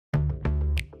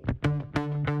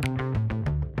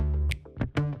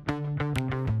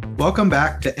Welcome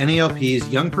back to NALP's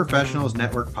Young Professionals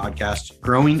Network podcast,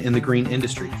 Growing in the Green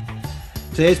Industry.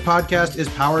 Today's podcast is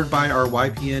powered by our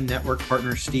YPN network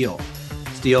partner, Stihl.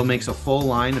 Stihl makes a full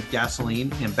line of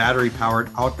gasoline and battery-powered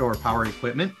outdoor power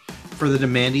equipment for the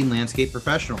demanding landscape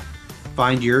professional.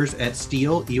 Find yours at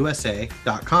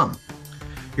stihlusa.com.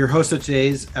 Your hosts of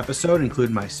today's episode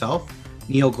include myself,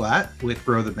 Neal Glatt with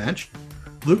GrowTheBench,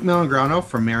 Luke Melograno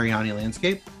from Mariani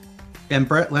Landscape, and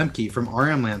Brett Lemcke from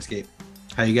Landscape.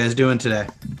 How you guys doing today?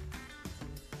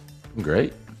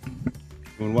 Great.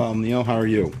 Doing well, Neal. How are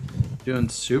you? Doing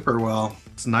super well.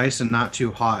 It's nice and not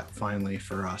too hot finally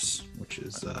for us, which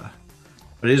is, but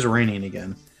it is raining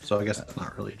again, so I guess it's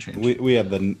not really changed. We had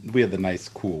the nice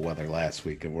cool weather last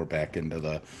week, and we're back into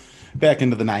the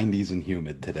 90s and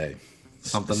humid today.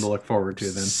 Something to look forward to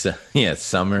then. Yeah,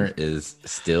 summer is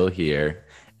still here,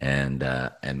 and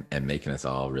making us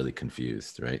all really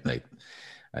confused, right? Like,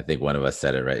 I think one of us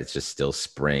said it right. It's just still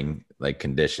spring like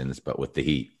conditions, but with the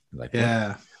heat. Like,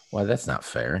 yeah. Well, that's not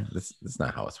fair. That's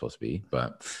not how it's supposed to be.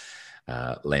 But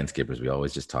landscapers, we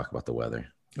always just talk about the weather.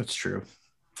 That's true.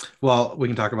 Well, we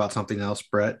can talk about something else.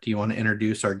 Brett, do you want to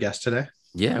introduce our guest today?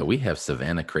 Yeah, we have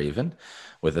Savana Craven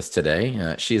with us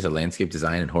today. She is a landscape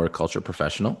design and horticulture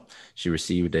professional. She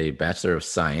received a Bachelor of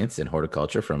Science in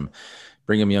Horticulture from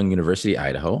Brigham Young University,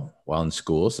 Idaho. While in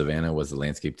school, Savana was the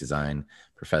landscape design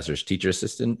professor's teacher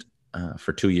assistant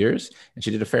for 2 years, and she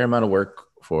did a fair amount of work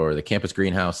for the campus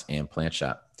greenhouse and plant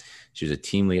shop. She was a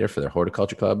team leader for their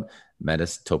horticulture club,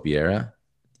 Metis Topiera.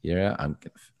 Yeah,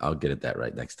 I'll get it that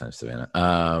right next time,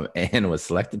 Savana. And was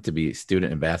selected to be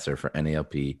student ambassador for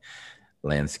NALP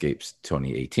Landscapes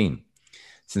 2018.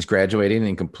 Since graduating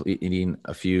and completing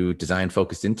a few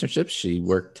design-focused internships, she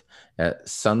worked at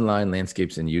Sunline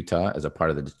Landscapes in Utah as a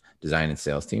part of the design and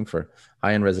sales team for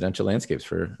high-end residential landscapes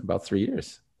for about 3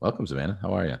 years. Welcome, Savana.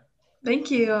 How are you?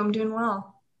 Thank you. I'm doing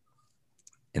well.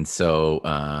 And so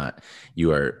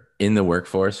you are in the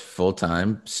workforce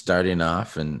full-time, starting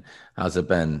off, and how's it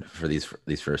been for these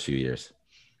first few years?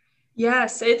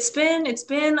 Yes, it's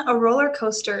been a roller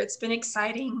coaster. It's been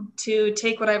exciting to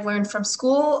take what I've learned from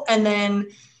school and then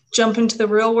jump into the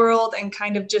real world and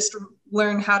kind of just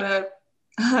learn how to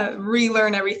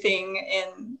relearn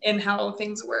everything in how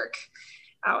things work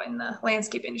out in the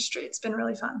landscape industry. It's been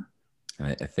really fun.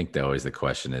 And I think always the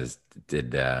question is,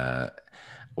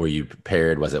 were you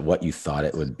prepared? Was it what you thought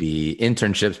it would be?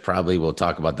 Internships, probably we'll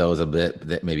talk about those a bit,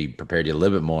 that maybe prepared you a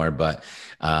little bit more, but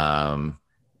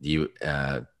you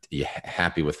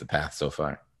happy with the path so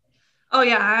far? Oh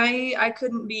yeah, I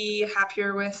couldn't be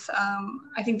happier with,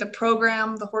 I think the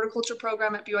horticulture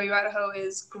program at BYU Idaho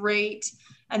is great.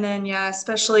 And then, yeah,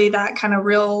 especially that kind of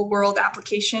real world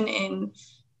application in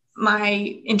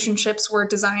my internships were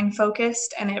design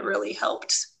focused, and it really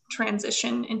helped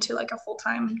transition into like a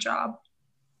full-time job.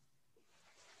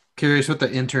 Curious what the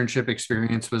internship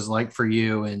experience was like for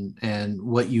you and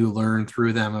what you learned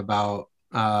through them about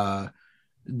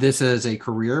this as a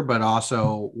career, but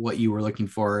also what you were looking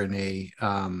for in a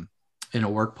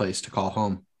workplace to call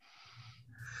home.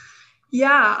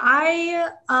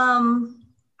 Yeah,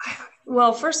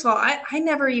 well, first of all, I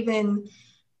never even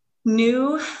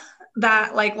knew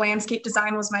that like landscape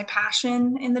design was my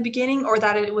passion in the beginning, or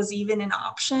that it was even an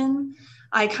option.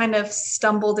 I kind of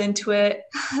stumbled into it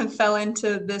and fell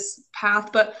into this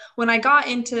path. But when I got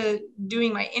into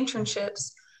doing my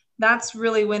internships, that's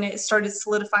really when it started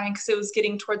solidifying, because it was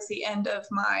getting towards the end of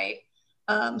my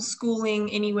schooling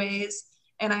anyways.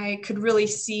 And I could really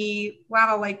see,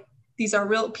 wow, like these are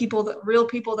real people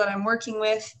that I'm working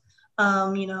with,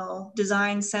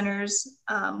 design centers,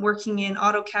 working in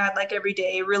AutoCAD like every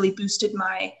day really boosted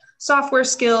my software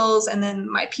skills and then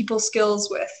my people skills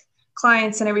with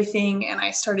clients and everything. And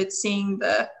I started seeing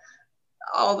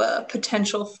all the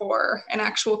potential for an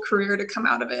actual career to come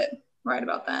out of it right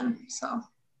about then. So.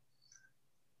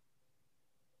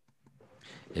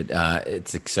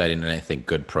 It's exciting, and I think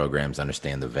good programs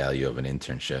understand the value of an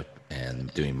internship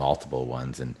and doing multiple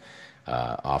ones. And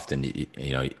often,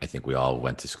 I think we all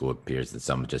went to school. It appears that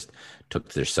some just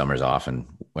took their summers off and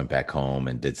went back home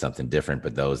and did something different.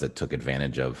 But those that took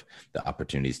advantage of the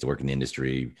opportunities to work in the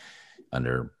industry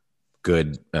under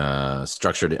good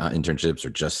structured internships or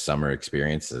just summer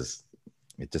experiences,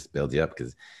 it just builds you up,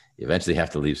 because you eventually have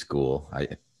to leave school. I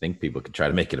think people could try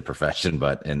to make it a profession,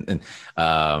 but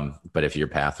if your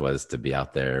path was to be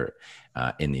out there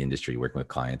in the industry working with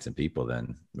clients and people,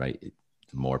 then right,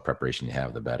 the more preparation you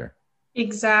have, the better.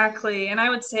 Exactly. And I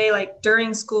would say like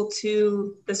during school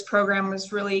too, this program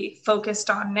was really focused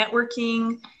on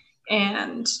networking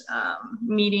and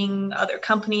meeting other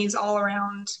companies all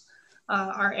around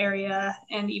our area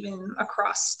and even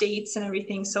across states and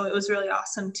everything. So it was really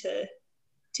awesome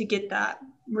to get that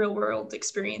real world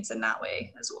experience in that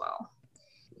way as well.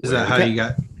 Is that how you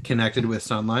got connected with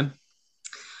Sunline?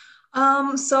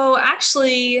 So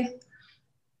actually,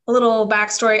 a little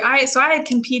backstory. I had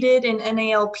competed in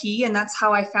NALP, and that's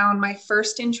how I found my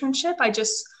first internship. I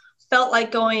just felt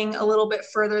like going a little bit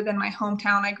further than my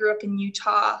hometown. I grew up in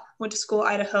Utah, went to school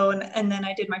Idaho, and then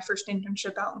I did my first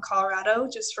internship out in Colorado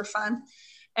just for fun,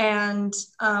 and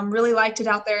really liked it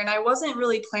out there. And I wasn't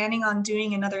really planning on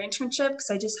doing another internship because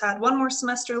I just had one more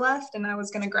semester left and I was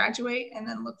going to graduate and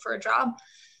then look for a job.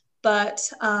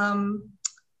 But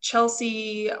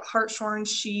Chelsea Hartshorn,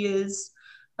 she is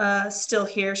still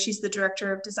here. She's the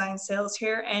director of design sales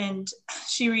here. And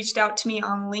she reached out to me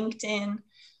on LinkedIn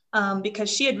because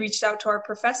she had reached out to our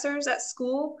professors at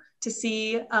school to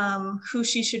see who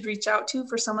she should reach out to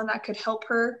for someone that could help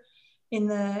her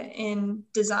in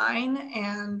design.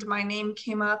 And my name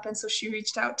came up. And so she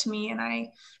reached out to me, and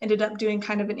I ended up doing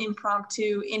kind of an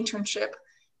impromptu internship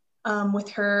with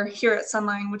her here at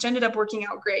Sunline, which ended up working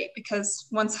out great because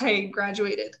once I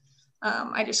graduated,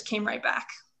 I just came right back.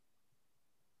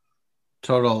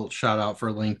 Total shout out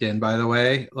for LinkedIn, by the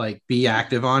way. Like, be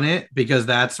active on it, because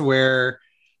that's where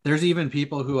there's even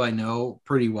people who I know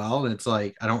pretty well. And it's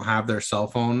like, I don't have their cell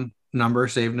phone number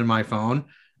saved in my phone.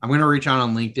 I'm going to reach out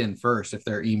on LinkedIn first if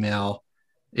their email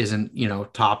isn't,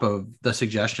 top of the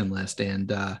suggestion list.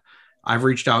 And I've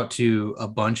reached out to a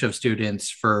bunch of students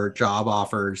for job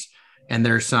offers, and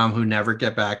there's some who never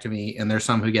get back to me, and there's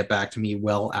some who get back to me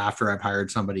well after I've hired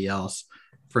somebody else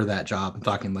for that job. I'm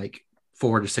talking like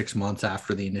 4 to 6 months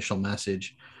after the initial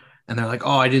message. And they're like,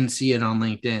 oh, I didn't see it on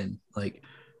LinkedIn. Like,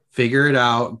 figure it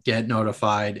out, get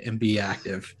notified, and be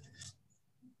active.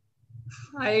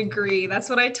 I agree. That's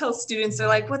what I tell students. They're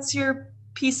like, what's your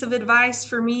piece of advice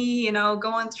for me,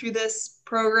 going through this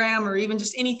program, or even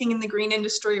just anything in the green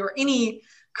industry or any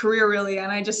career really?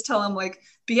 And I just tell them, like,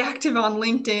 be active on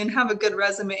LinkedIn, have a good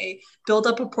resume, build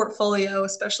up a portfolio,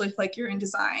 especially if like you're in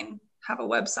design, have a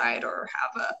website or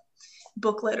have a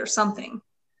booklet or something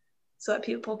so that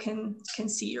people can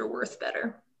see your worth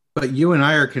better. But you and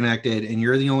I are connected, and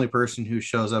you're the only person who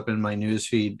shows up in my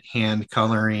newsfeed hand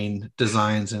coloring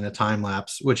designs in a time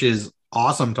lapse, which is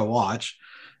awesome to watch.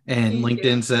 And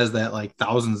LinkedIn says that like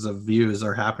thousands of views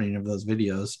are happening of those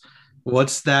videos.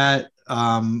 What's that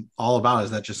all about?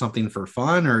 Is that just something for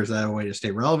fun, or is that a way to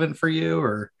stay relevant for you?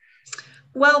 Or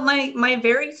well, my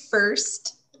very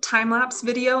first time-lapse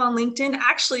video on LinkedIn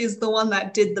actually is the one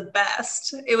that did the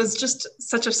best. It was just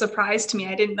such a surprise to me.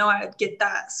 I didn't know I'd get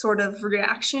that sort of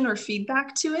reaction or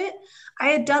feedback to it. I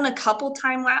had done a couple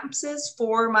time lapses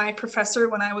for my professor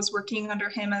when I was working under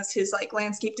him as his like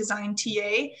landscape design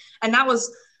TA. And that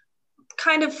was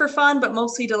kind of for fun, but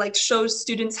mostly to like show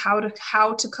students how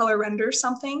to color render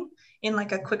something in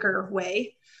like a quicker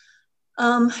way.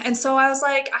 And so I was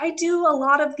like, I do a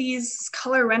lot of these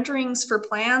color renderings for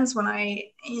plans when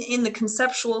in the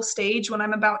conceptual stage, when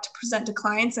I'm about to present to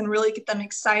clients and really get them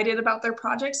excited about their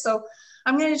project. So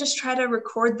I'm going to just try to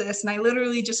record this. And I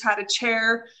literally just had a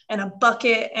chair and a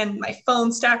bucket and my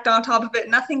phone stacked on top of it,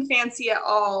 nothing fancy at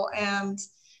all. And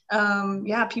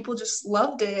people just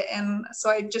loved it. And so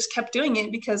I just kept doing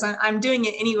it because I'm doing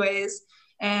it anyways.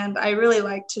 And I really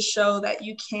like to show that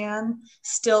you can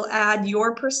still add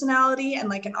your personality and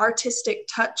like an artistic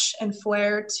touch and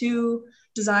flair to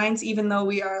designs, even though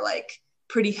we are like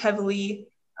pretty heavily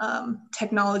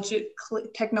technologically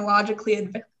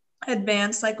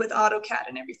advanced, like with AutoCAD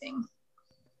and everything.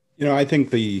 I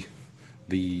think the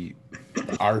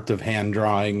art of hand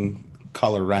drawing,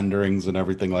 color renderings and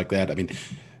everything like that, I mean,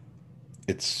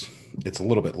 it's a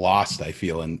little bit lost, I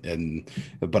feel.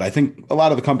 But I think a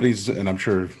lot of the companies, and I'm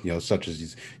sure, such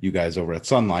as you guys over at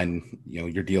Sunline,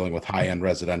 you're dealing with high-end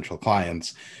residential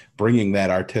clients, bringing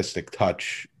that artistic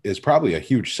touch is probably a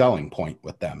huge selling point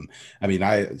with them. I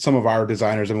mean, some of our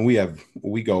designers, I mean,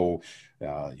 we go,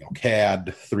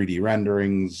 CAD, 3D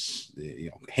renderings,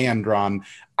 hand drawn.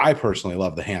 I personally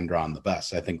love the hand drawn the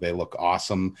best. I think they look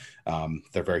awesome.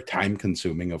 They're very time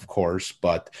consuming, of course,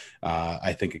 but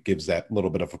I think it gives that little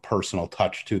bit of a personal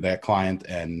touch to that client,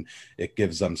 and it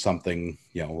gives them something,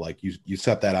 like you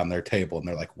set that on their table and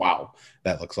they're like, wow,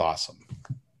 that looks awesome.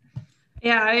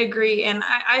 Yeah, I agree. And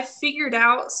I figured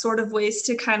out sort of ways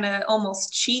to kind of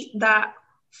almost cheat that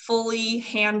fully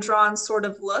hand-drawn sort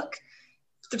of look.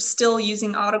 They're still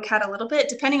using AutoCAD a little bit,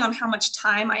 depending on how much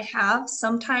time I have.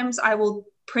 Sometimes I will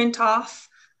print off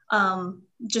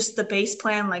just the base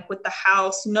plan, like with the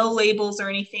house, no labels or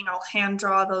anything. I'll hand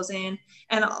draw those in,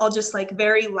 and I'll just like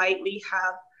very lightly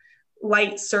have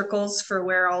light circles for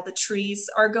where all the trees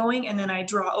are going, and then I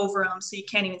draw over them so you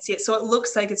can't even see it. So it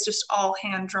looks like it's just all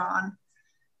hand drawn,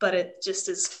 but it just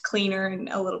is cleaner and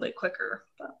a little bit quicker.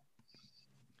 But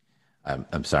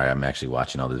I'm sorry, I'm actually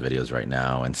watching all these videos right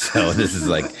now, and so this is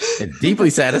like it's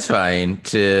deeply satisfying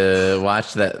to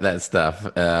watch that stuff.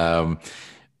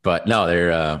 But no,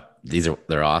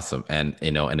 they're awesome, and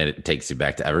and it takes you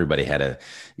back to everybody had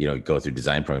to go through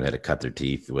design program, had to cut their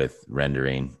teeth with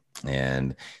rendering,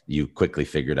 and you quickly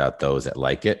figured out those that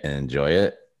like it and enjoy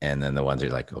it, and then the ones that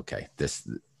are like, okay, this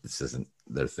isn't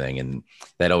their thing, and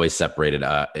that always separated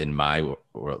in my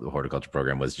horticulture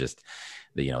program was just.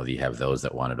 You have those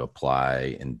that wanted to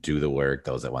apply and do the work,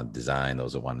 those that want to design,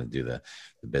 those that want to do the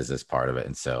business part of it.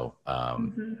 And so,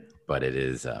 but it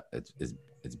is,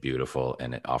 it's beautiful,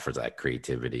 and it offers that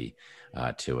creativity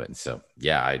to it. And so,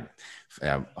 yeah,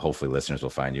 hopefully listeners will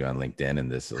find you on LinkedIn,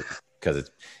 and this, because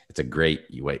it's a great,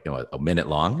 you wait, a minute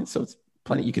long. So it's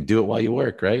plenty. You could do it while you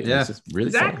work, right? Yeah, it's just really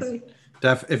exactly. fun.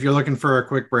 If you're looking for a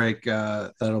quick break,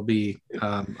 that'll be,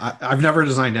 I've never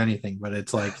designed anything, but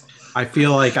it's like, I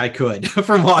feel like I could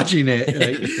from watching it.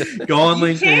 Right? Go on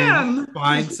LinkedIn,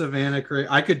 find Savana Craven.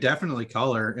 I could definitely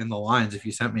color in the lines if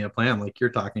you sent me a plan like you're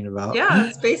talking about. Yeah,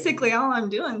 it's basically all I'm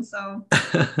doing. So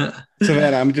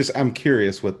Savana, I'm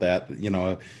curious with that.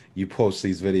 You post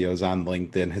these videos on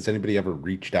LinkedIn. Has anybody ever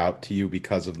reached out to you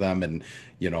because of them and,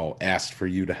 asked for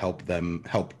you to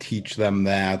help teach them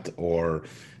that, or,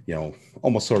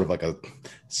 almost sort of like a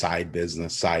side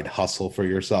business, side hustle for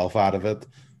yourself out of it?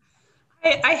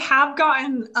 I have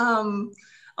gotten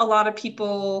a lot of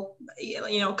people,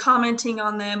 commenting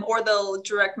on them, or they'll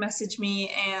direct message me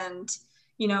and,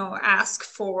 ask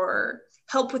for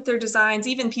help with their designs,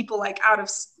 even people like out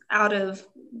of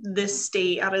the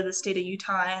state of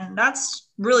Utah. And that's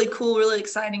really cool, really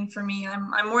exciting for me.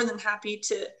 I'm more than happy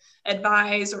to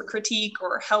advise or critique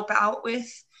or help out with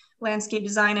landscape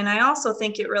design. And I also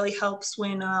think it really helps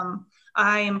when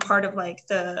I am part of like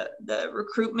the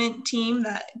recruitment team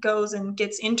that goes and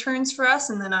gets interns for us.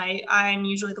 And then I'm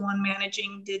usually the one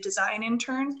managing the design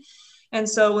intern. And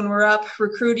so when we're up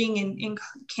recruiting in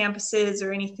campuses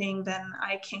or anything, then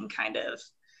I can kind of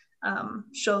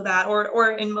show that,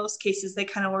 or in most cases, they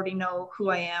kind of already know who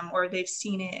I am, or they've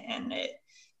seen it, and it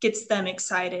gets them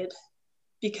excited,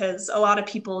 because a lot of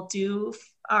people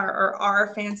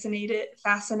are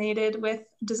fascinated with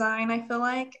design, I feel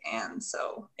like. And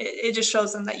so it just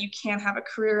shows them that you can have a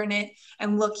career in it,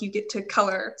 and look, you get to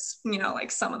color,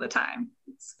 like some of the time.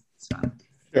 It's fun.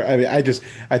 Sure. I mean,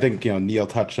 I think, Neal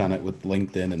touched on it with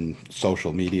LinkedIn and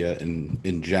social media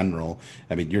in general.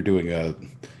 I mean, you're doing a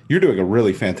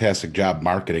really fantastic job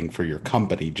marketing for your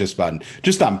company just on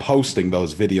posting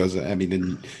those videos. I mean,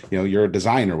 and, you're a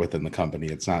designer within the company.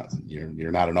 It's not,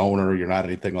 you're not an owner, you're not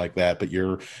anything like that, but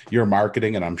you're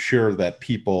marketing. And I'm sure that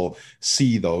people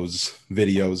see those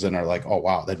videos and are like, oh,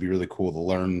 wow, that'd be really cool to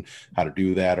learn how to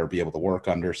do that, or be able to work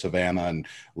under Savana and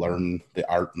learn the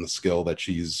art and the skill that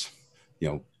she's,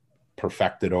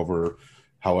 perfected over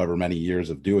however many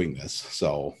years of doing this.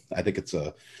 So I think it's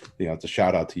a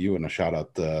shout out to you, and a shout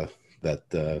out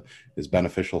that is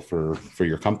beneficial for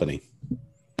your company.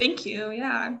 Thank you.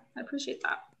 Yeah, I appreciate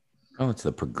that. Oh, it's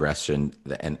the progression,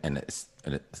 and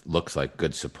it looks like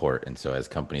good support. And so as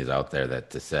companies out there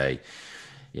that to say,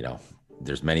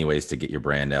 there's many ways to get your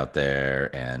brand out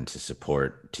there and to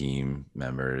support team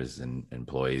members and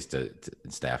employees and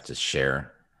staff to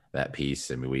share that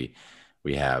piece. I mean,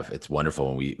 we have, it's wonderful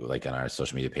when we, like, on our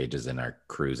social media pages, and our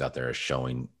crews out there are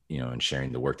showing, and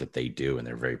sharing the work that they do. And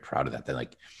they're very proud of that. They're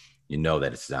like, that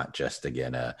it's not just,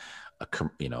 again,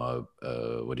 what do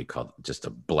you call it? Just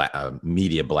a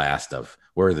media blast of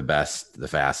we're the best, the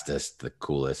fastest, the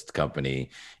coolest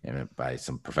company, and by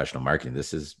some professional marketing.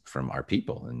 This is from our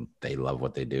people, and they love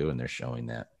what they do, and they're showing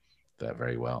that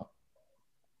very well.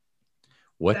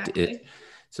 Exactly.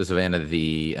 So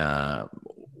Savana,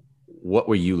 what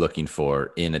were you looking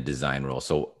for in a design role?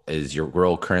 So is your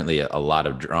role currently a lot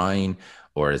of drawing,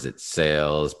 or is it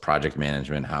sales, project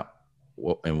management?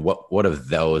 What of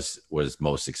those was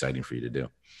most exciting for you to do?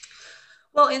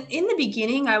 Well, in the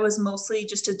beginning, I was mostly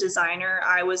just a designer.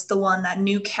 I was the one that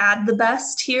knew CAD the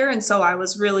best here. And so I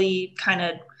was really kind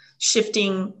of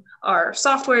shifting our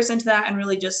softwares into that, and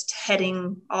really just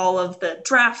heading all of the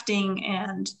drafting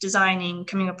and designing,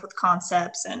 coming up with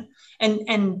concepts,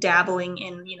 and dabbling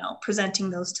in,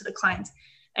 presenting those to the clients.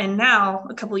 And now,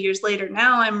 a couple of years later,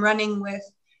 now I'm running with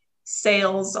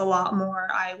sales a lot more.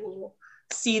 I will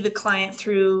see the client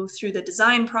through the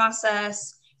design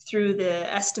process, through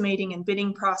the estimating and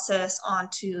bidding process,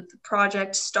 onto the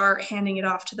project, start handing it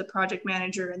off to the project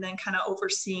manager, and then kind of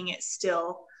overseeing it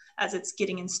still as it's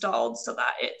getting installed, so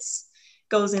that it's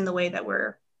goes in the way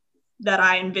that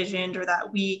I envisioned, or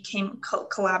that we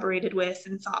collaborated with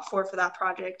and thought for that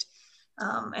project.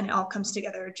 And it all comes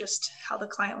together just how the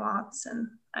client wants. And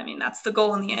I mean, that's the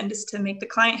goal in the end, is to make the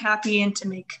client happy and to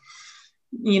make,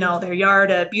 their yard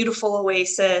a beautiful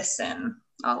oasis and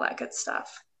all that good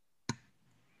stuff.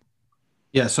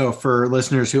 Yeah. So for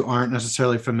listeners who aren't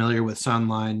necessarily familiar with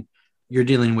Sunline, you're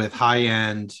dealing with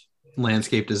high-end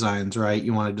landscape designs, right?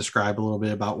 You want to describe a little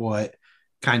bit about what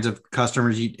kinds of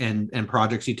customers and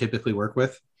projects you typically work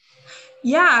with?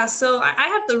 Yeah, so I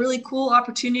have the really cool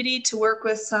opportunity to work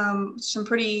with some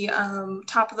pretty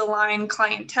top of the line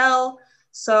clientele.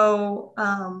 So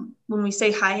when we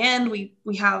say high end,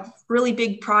 we have really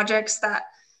big projects that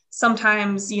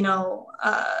sometimes,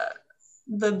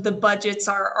 the budgets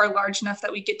are large enough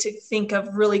that we get to think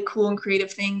of really cool and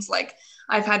creative things. Like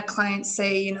I've had clients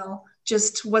say,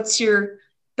 just what's your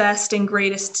best and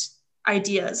greatest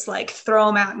ideas, like throw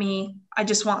them at me. I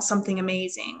just want something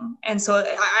amazing. And so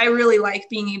I really like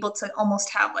being able to almost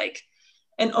have like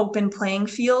an open playing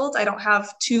field. I don't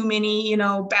have too many,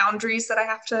 boundaries that I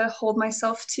have to hold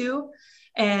myself to.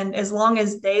 And as long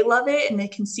as they love it and they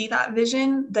can see that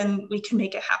vision, then we can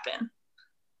make it happen.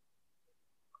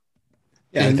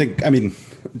 Yeah,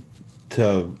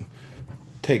 to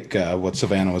take what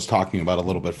Savana was talking about a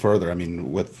little bit further,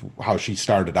 with how she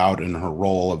started out in her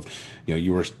role of,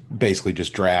 you were basically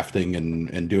just drafting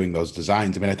and doing those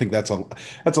designs. I think that's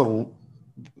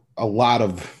a lot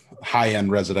of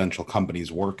high-end residential companies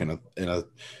work in a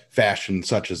fashion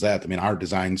such as that. Our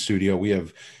design studio, we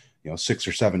have 6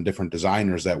 or 7 different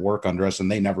designers that work under us,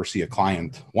 and they never see a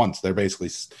client once. They're basically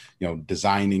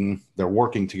designing, they're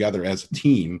working together as a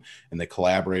team, and they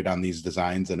collaborate on these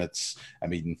designs. And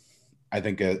I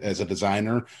think as a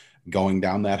designer going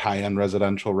down that high-end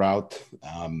residential route,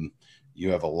 you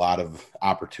have a lot of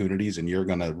opportunities, and you're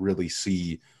going to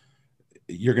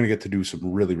get to do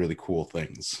some really, really cool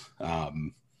things.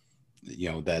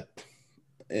 That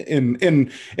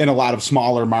in a lot of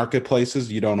smaller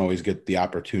marketplaces, you don't always get the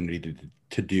opportunity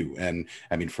to do. And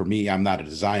for me, I'm not a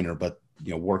designer, but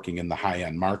working in the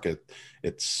high-end market,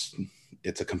 it's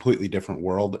a completely different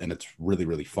world, and it's really,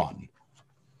 really fun.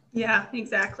 Yeah,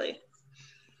 exactly.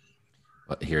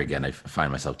 Here again, I find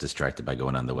myself distracted by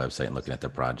going on the website and looking at the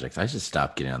projects. I should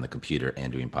stop getting on the computer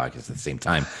and doing podcasts at the same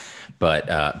time.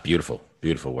 But beautiful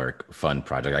work, fun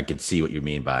project. I can see what you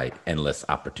mean by endless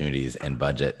opportunities and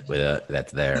budget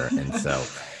that's there. And so,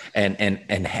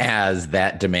 and has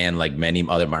that demand, like many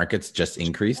other markets, just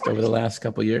increased over the last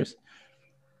couple of years?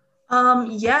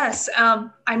 Yes.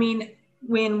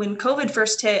 When COVID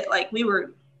first hit, like we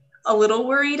were a little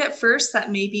worried at first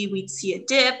that maybe we'd see a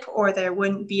dip, or there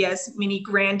wouldn't be as many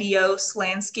grandiose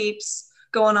landscapes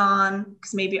going on,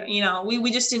 because maybe,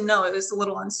 we just didn't know. It was a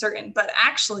little uncertain, but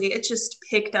actually it just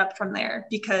picked up from there,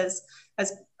 because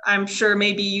as I'm sure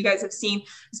maybe you guys have seen,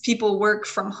 as people work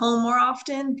from home more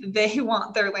often, they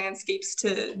want their landscapes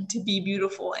to be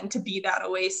beautiful and to be that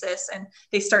oasis, and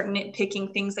they start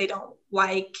nitpicking things they don't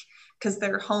like because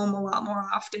they're home a lot more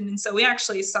often. And so we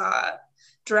actually saw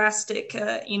drastic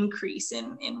increase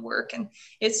in work, and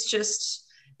it's just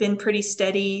been pretty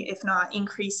steady, if not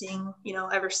increasing,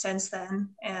 ever since then.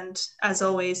 And as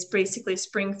always, basically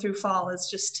spring through fall is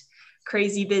just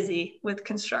crazy busy with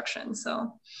construction.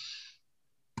 So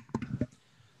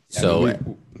go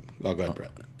ahead,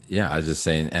 Brett. Yeah, I was just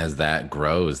saying, as that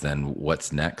grows, then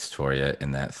what's next for you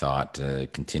in that thought to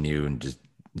continue and just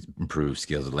improve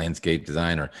skills of landscape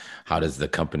design, or how does the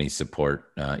company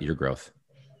support your growth?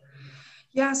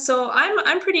 Yeah, so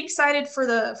I'm pretty excited for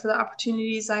the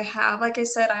opportunities I have. Like I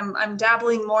said, I'm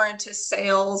dabbling more into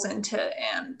sales and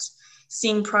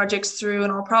seeing projects through,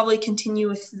 and I'll probably continue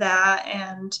with that.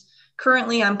 And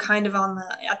currently, I'm kind of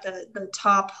at the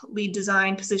top lead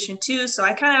design position too. So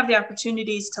I kind of have the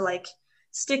opportunities to like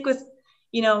stick with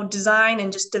design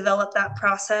and just develop that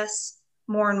process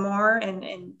more and more,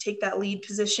 and take that lead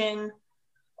position.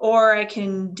 Or I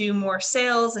can do more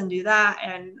sales and do that.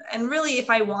 And really, if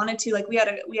I wanted to, like we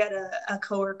had a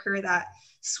coworker that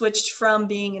switched from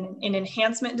being an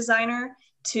enhancement designer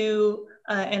to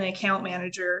an account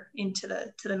manager into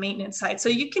the maintenance side. So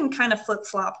you can kind of flip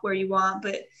flop where you want,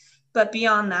 but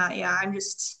beyond that, yeah, I'm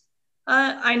just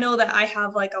I know that I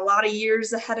have like a lot of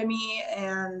years ahead of me,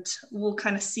 and we'll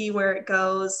kind of see where it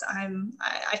goes.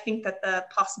 I think that the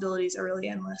possibilities are really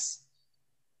endless.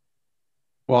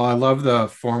 Well, I love the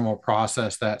formal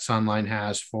process that Sunline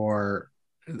has for,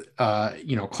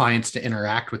 clients to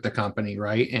interact with the company,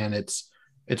 right? And it's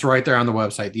right there on the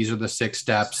website. These are the 6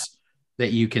 steps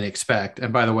that you can expect.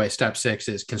 And by the way, step 6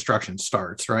 is construction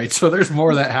starts, right? So there's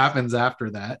more that happens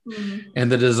after that. Mm-hmm.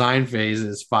 And the design phase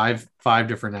is five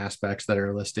different aspects that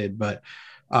are listed. But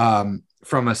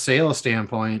from a sales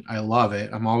standpoint, I love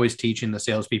it. I'm always teaching the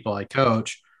salespeople I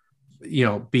coach, be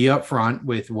upfront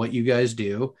with what you guys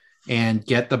do and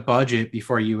get the budget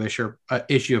before you issue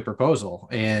a proposal.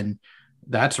 And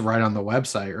that's right on the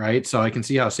website, right? So I can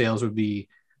see how sales would be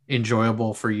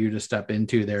enjoyable for you to step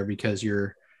into there, because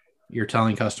you're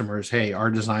telling customers, hey, our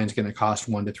design is going to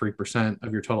cost 1% to 3%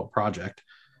 of your total project.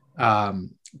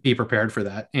 Be prepared for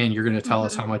that. And you're going to tell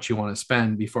us how much you want to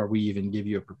spend before we even give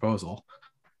you a proposal.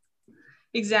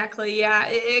 Exactly. Yeah.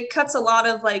 It cuts a lot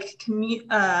of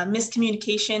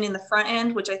miscommunication in the front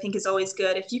end, which I think is always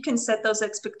good. If you can set those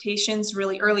expectations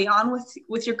really early on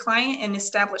with your client and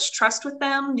establish trust with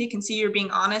them, you can see you're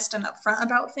being honest and upfront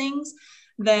about things,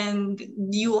 then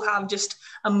you will have just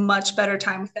a much better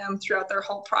time with them throughout their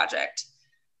whole project.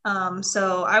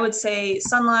 So I would say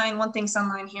one thing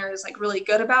Sunline here is really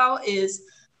good about is,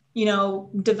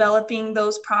 developing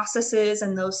those processes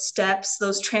and those steps,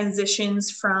 those transitions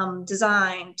from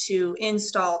design to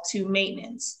install to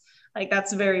maintenance.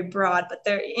 That's very broad, but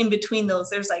there in between those,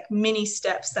 there's many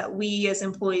steps that we as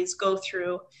employees go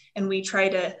through, and we try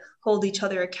to hold each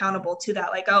other accountable to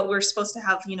that. We're supposed to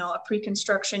have, a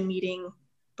pre-construction meeting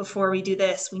before we do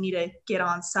this. We need to get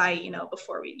on site,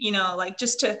 before we,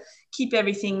 just to keep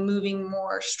everything moving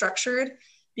more structured.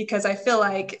 Because I feel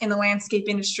like in the landscape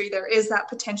industry, there is that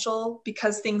potential,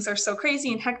 because things are so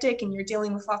crazy and hectic and you're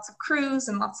dealing with lots of crews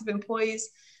and lots of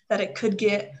employees, that it could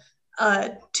get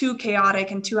too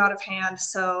chaotic and too out of hand.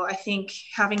 So I think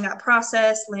having that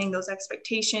process, laying those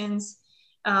expectations,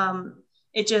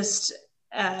 it just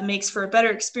makes for a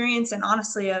better experience, and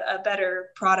honestly, a better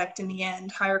product in the end.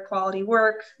 Higher quality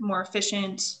work, more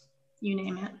efficient, you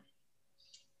name it.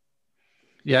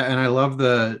 Yeah, and I love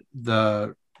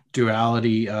the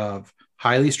duality of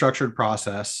highly structured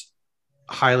process,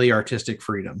 highly artistic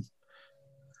freedom.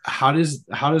 How does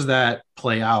that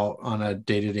play out on a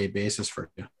day-to-day basis for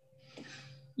you?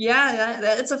 Yeah,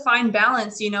 it's a fine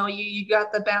balance. You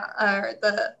got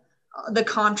the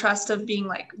contrast of being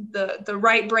the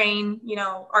right brain,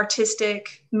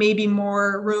 artistic, maybe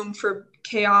more room for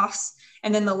chaos,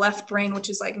 and then the left brain, which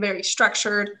is very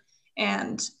structured.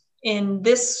 And in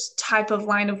this type of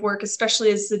line of work, especially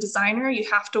as a designer, you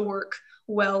have to work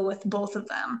well with both of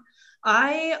them.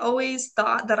 I always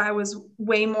thought that I was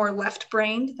way more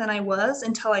left-brained than I was,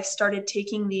 until I started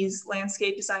taking these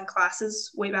landscape design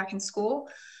classes way back in school.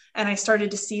 And I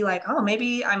started to see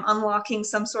maybe I'm unlocking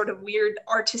some sort of weird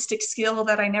artistic skill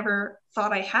that I never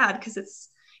thought I had, because it's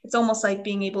almost like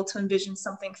being able to envision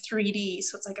something 3D.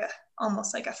 So it's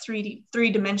almost like a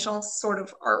three-dimensional sort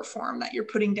of art form that you're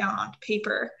putting down on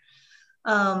paper.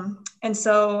 And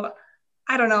so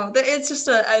I don't know, it's just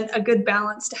a good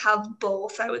balance to have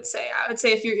both. I would say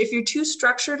if you're too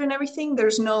structured and everything,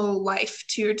 there's no life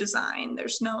to your design.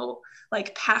 There's no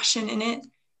passion in it.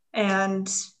 And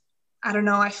I don't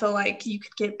know, I feel like you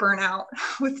could get burnt out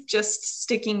with just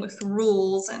sticking with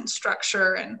rules and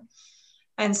structure.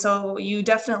 And so you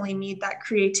definitely need that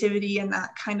creativity and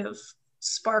that kind of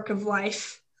spark of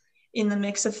life in the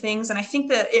mix of things. And I think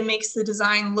that it makes the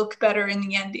design look better in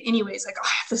the end anyways. I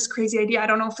have this crazy idea. I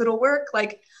don't know if it'll work.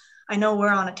 I know we're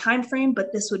on a time frame,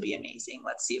 but this would be amazing.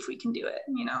 Let's see if we can do it,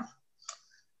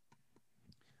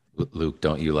 Luke,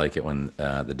 don't you like it when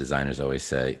the designers always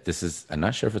say, I'm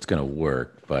not sure if it's going to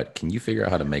work, but can you figure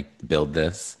out how to build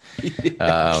this?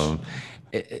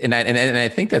 And I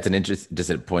think that's an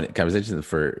interesting point conversation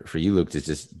for you, Luke, is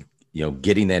just,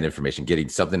 getting that information, getting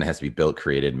something that has to be built,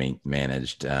 created,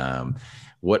 managed.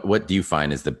 What do you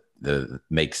find is the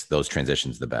makes those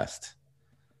transitions the best?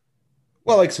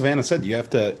 Well, like Savannah said, you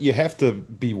have to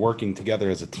be working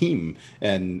together as a team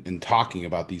and talking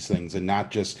about these things, and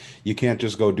you can't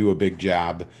just go do a big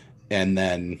job and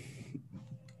then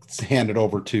hand it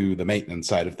over to the maintenance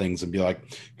side of things and be like,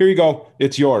 here you go,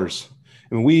 it's yours.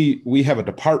 I mean, we have a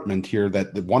department here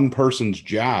that the one person's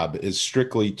job is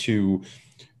strictly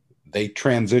they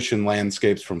transition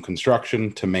landscapes from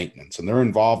construction to maintenance, and they're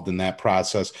involved in that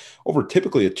process over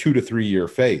typically a 2 to 3 year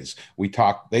phase.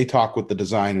 They talk with the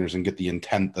designers and get the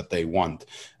intent that they want.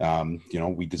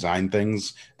 We design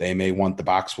things. They may want the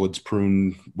boxwoods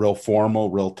pruned real formal,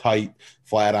 real tight,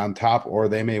 flat on top, or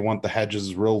they may want the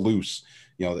hedges real loose.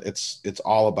 It's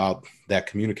all about that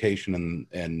communication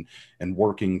and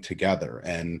working together.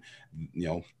 And,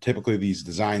 typically these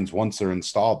designs, once they're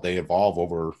installed, they evolve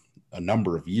over a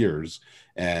number of years,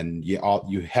 and you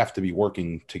have to be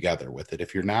working together with it.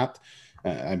 If you're not,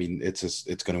 I mean, it's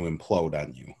going to implode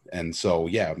on you. And so,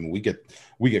 yeah, I mean, we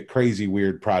get crazy,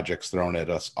 weird projects thrown at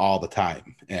us all the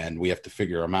time, and we have to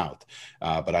figure them out.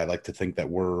 But I like to think that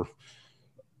we're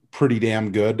pretty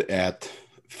damn good at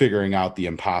figuring out the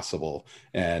impossible.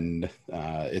 And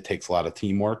it takes a lot of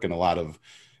teamwork and a lot of,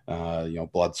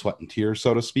 blood, sweat, and tears,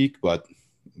 so to speak, but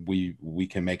we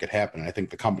can make it happen. I think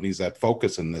the companies that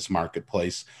focus in this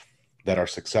marketplace that are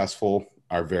successful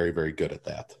are very, very good at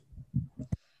that.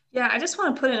 Yeah, I just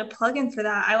want to put in a plug-in for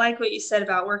that. I like what you said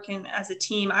about working as a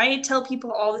team. I tell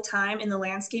people all the time in the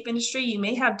landscape industry, you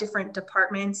may have different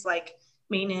departments like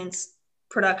maintenance,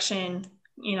 production,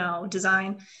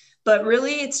 design, but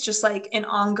really it's just like an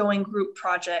ongoing group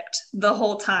project the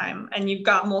whole time. And you've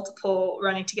got multiple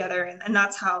running together, and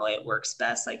that's how it works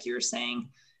best. Like you were saying,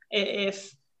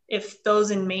 if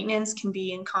those in maintenance can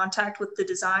be in contact with the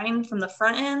design from the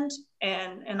front end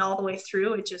and all the way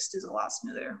through, it just is a lot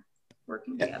smoother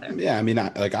working together. Yeah. I mean,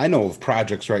 I know of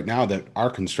projects right now that our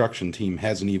construction team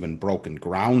hasn't even broken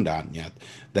ground on yet,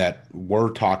 that we're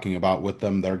talking about with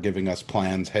them. They're giving us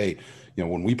plans. Hey,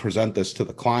 when we present this to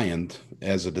the client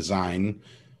as a design,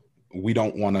 we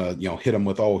don't want to, hit them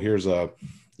with, oh, here's a,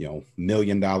 $1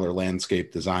 million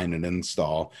landscape design and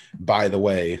install. By the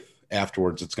way,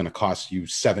 afterwards, it's going to cost you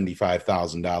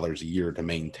 $75,000 a year to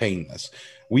maintain this.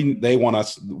 We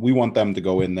want them to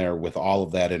go in there with all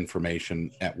of that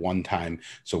information at one time,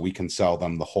 so we can sell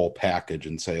them the whole package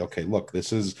and say, okay, look,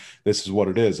 this is what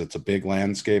it is. It's a big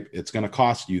landscape. It's going to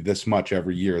cost you this much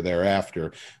every year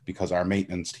thereafter, because our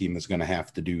maintenance team is going to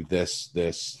have to do this,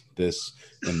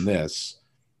 and this.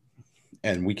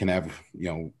 And we can have,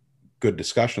 good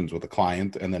discussions with the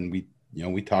client. And then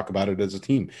we talk about it as a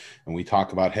team, and we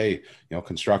talk about, hey,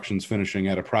 construction's finishing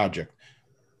at a project.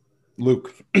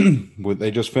 Luke, they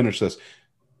just finished this.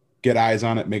 Get eyes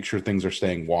on it. Make sure things are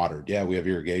staying watered. Yeah, we have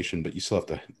irrigation, but you still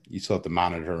have to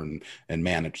monitor and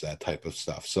manage that type of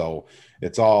stuff. So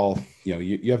it's all,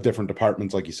 you have different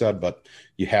departments, like you said, but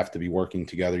you have to be working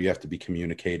together. You have to be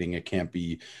communicating. It can't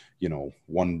be,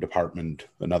 one department,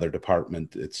 another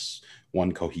department. It's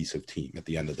one cohesive team at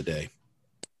the end of the day.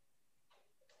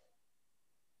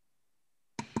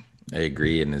 I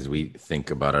agree. And as we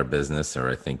think about our business, or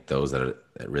I think those that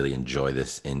really enjoy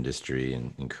this industry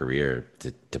and career,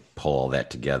 to pull all that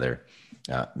together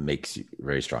makes you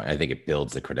very strong. I think it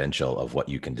builds the credential of what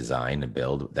you can design and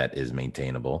build that is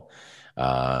maintainable.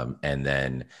 And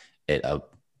then it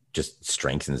just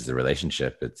strengthens the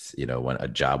relationship. It's, when a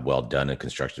job well done in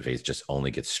construction phase just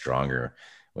only gets stronger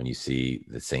when you see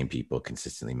the same people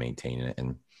consistently maintaining it.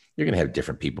 And you're going to have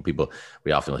different people.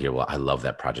 We often will hear, well, I love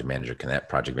that project manager. Can that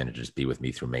project manager just be with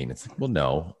me through maintenance? Well,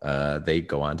 no, they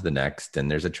go on to the next,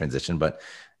 and there's a transition, but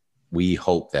we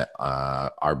hope that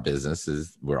our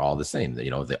businesses, we're all the same.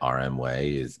 The RM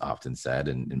way is often said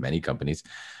in many companies,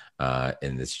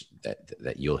 in this,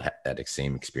 that you'll have that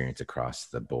same experience across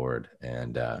the board.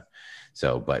 And it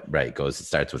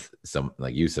starts with some,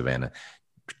 like you, Savannah,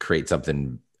 create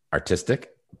something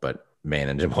artistic, but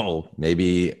manageable.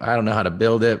 Maybe I don't know how to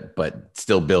build it, but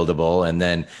still buildable, and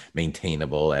then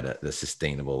maintainable at the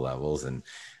sustainable levels. And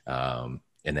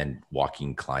then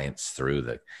walking clients through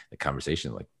the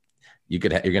conversation. Like you're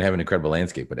going to have an incredible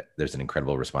landscape, but there's an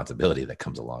incredible responsibility that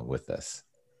comes along with this.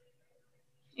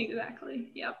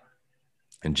 Exactly. Yep.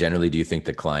 And generally, do you think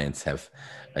the clients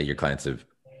your clients have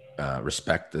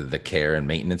respect the care and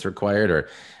maintenance required, or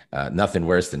nothing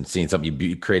worse than seeing something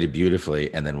you created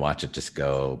beautifully and then watch it just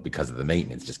go, because of the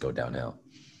maintenance, just go downhill?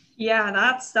 Yeah,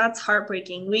 that's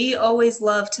heartbreaking. We always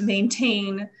love to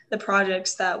maintain the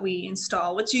projects that we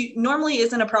install, which normally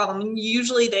isn't a problem.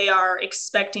 Usually they are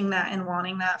expecting that and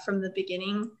wanting that from the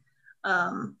beginning.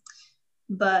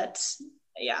 But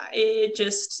yeah, it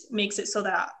just makes it so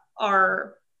that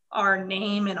our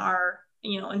name and our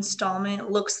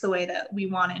installment looks the way that we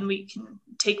want it, and we can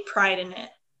take pride in it,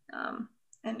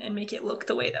 and make it look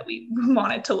the way that we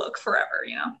want it to look forever.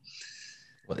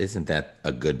 Well, isn't that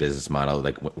a good business model?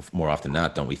 Like more often than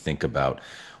not, don't we think about,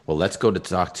 well, let's go to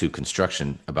talk to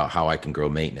construction about how I can grow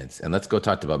maintenance, and let's go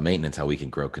talk about maintenance, how we can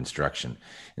grow construction.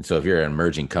 And so if you're an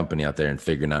emerging company out there and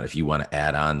figuring out if you want to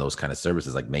add on those kind of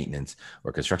services like maintenance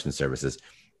or construction services,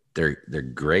 they're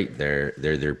great. They're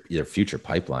future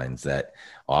pipelines that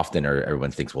often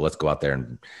everyone thinks, well, let's go out there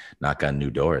and knock on new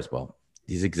doors. Well,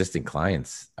 these existing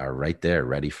clients are right there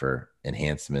ready for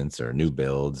enhancements or new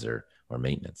builds or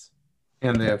maintenance.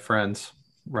 And they have friends,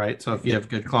 right? So if you have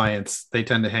good clients, they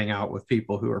tend to hang out with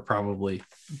people who are probably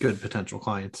good potential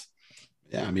clients.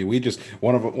 Yeah, I mean, we just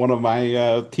one of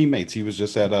my teammates. He was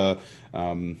just at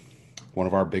one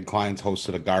of our big clients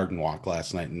hosted a garden walk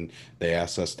last night, and they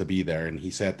asked us to be there. And he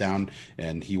sat down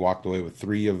and he walked away with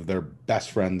 3 of their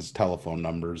best friends' telephone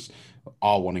numbers,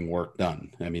 all wanting work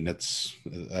done. I mean, that's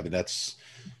the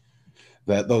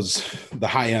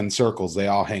high end circles, they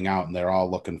all hang out and they're all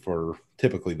looking for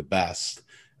typically the best.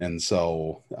 And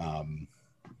so,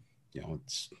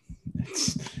 it's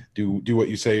do what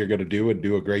you say you're going to do and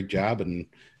do a great job. And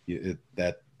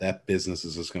that business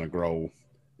is just going to grow,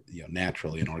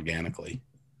 naturally and organically.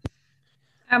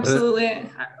 Absolutely.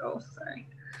 Oh, sorry.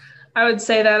 I would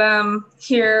say that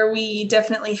here we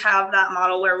definitely have that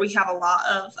model where we have a lot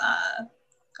of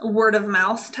word of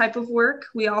mouth type of work.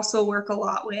 We also work a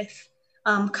lot with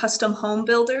custom home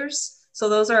builders. So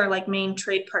those are like main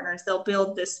trade partners. They'll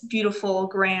build this beautiful,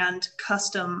 grand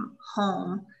custom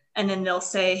home, and then they'll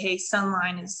say, hey,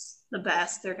 Sunline is the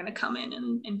best. They're going to come in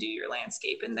and do your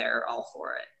landscape, and they're all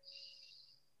for it.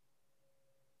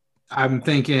 I'm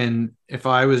thinking if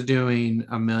I was doing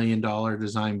 $1 million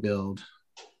design build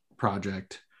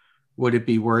project, would it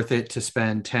be worth it to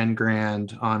spend 10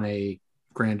 grand on a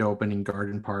grand opening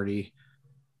garden party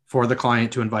for the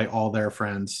client to invite all their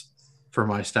friends, for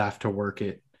my staff to work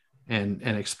it and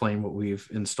explain what we've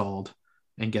installed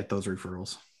and get those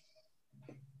referrals?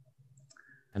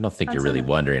 I don't think you're really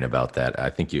wondering about that. I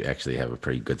think you actually have a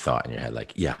pretty good thought in your head.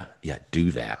 Like, yeah,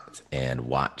 do that and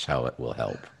watch how it will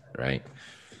help. Right.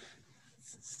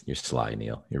 You're sly,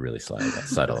 Neal. You're really sly,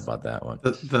 subtle about that one.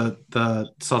 The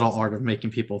subtle art of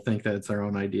making people think that it's their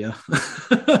own idea.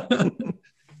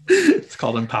 It's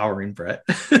called empowering, Brett.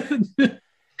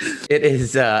 It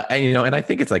is, and I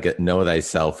think it's like a know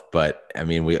thyself. But I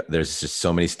mean, there's just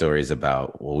so many stories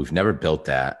about, well, we've never built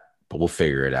that, but we'll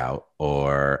figure it out.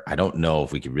 Or I don't know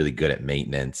if we get really good at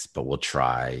maintenance, but we'll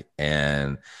try.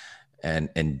 And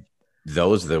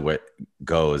those are the way it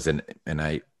goes. And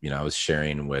I was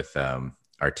sharing with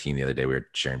our team the other day. We were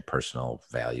sharing personal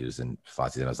values and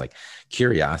philosophies, and I was like,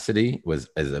 curiosity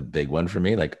is a big one for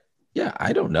me. Like, yeah,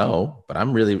 I don't know, but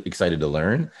I'm really excited to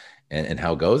learn and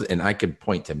how it goes. And I could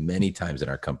point to many times in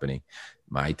our company,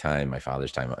 my time, my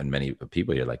father's time, and many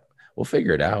people, you're like, we'll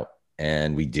figure it out.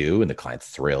 And we do. And the client's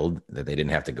thrilled that they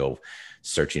didn't have to go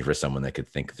searching for someone that could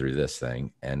think through this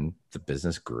thing. And the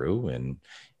business grew. And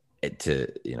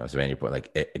Savannah, point,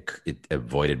 like it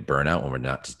avoided burnout when we're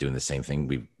not just doing the same thing.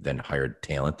 We've then hired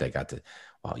talent that got to,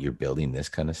 wow, you're building this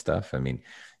kind of stuff. I mean,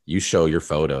 you show your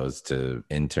photos to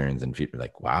interns and people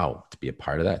like, wow, to be a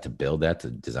part of that, to build that, to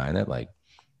design that, like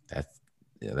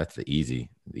that's the easy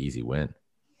win.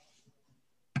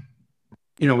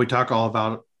 We talk all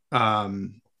about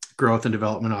growth and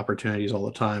development opportunities all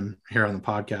the time here on the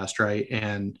podcast, right?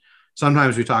 And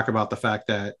sometimes we talk about the fact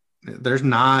that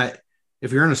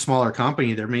if you're in a smaller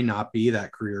company, there may not be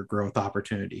that career growth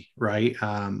opportunity, right?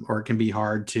 Or it can be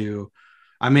hard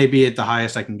I may be at the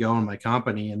highest I can go in my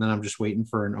company, and then I'm just waiting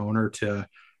for an owner to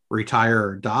retire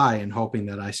or die and hoping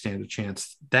that I stand a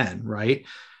chance then, right?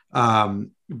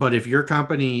 But if your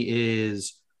company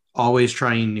is always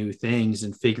trying new things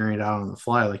and figuring it out on the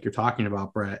fly, like you're talking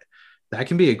about, Brett, that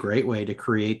can be a great way to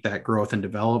create that growth and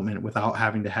development without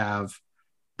having to have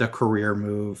the career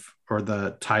move or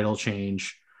the title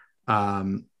change.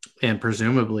 And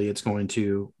presumably it's going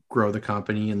to grow the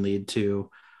company and lead to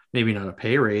maybe not a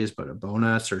pay raise, but a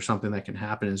bonus or something that can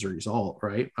happen as a result,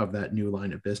 right, of that new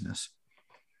line of business.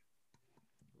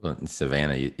 Well,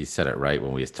 Savannah, you said it right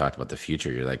when we talked about the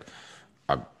future. You're like,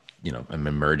 I'm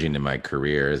emerging in my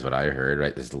career is what I heard,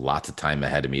 right? There's lots of time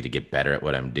ahead of me to get better at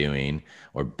what I'm doing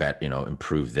or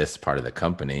improve this part of the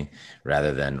company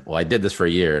rather than, well, I did this for a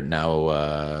year.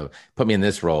 Now put me in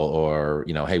this role or,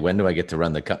 hey, when do I get to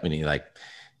run the company? Like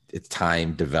it's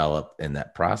time develop in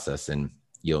that process and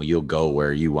you'll go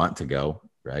where you want to go.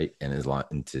 Right. And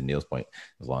and to Neal's point,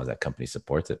 as long as that company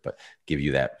supports it, but give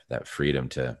you that freedom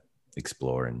to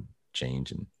explore and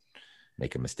change and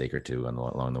make a mistake or two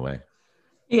along the way.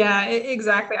 Yeah,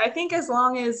 exactly. I think as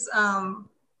long as,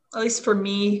 at least for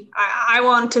me, I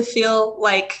want to feel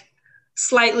like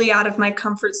slightly out of my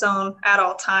comfort zone at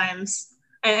all times.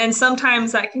 And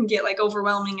sometimes that can get like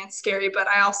overwhelming and scary, but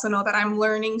I also know that I'm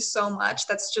learning so much.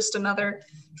 That's just another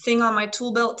thing on my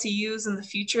tool belt to use in the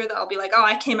future that I'll be like, oh,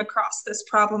 I came across this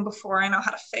problem before. I know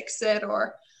how to fix it.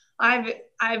 Or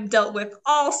I've dealt with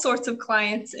all sorts of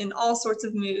clients in all sorts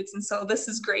of moods. And so this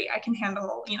is great. I can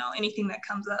handle, anything that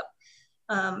comes up.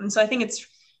 And so I think it's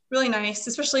really nice,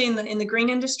 especially in the green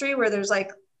industry where there's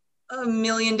like a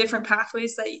million different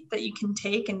pathways that you can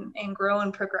take and grow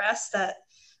and progress that,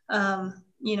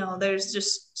 there's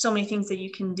just so many things that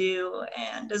you can do.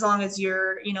 And as long as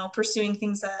you're, pursuing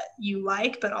things that you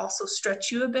like, but also stretch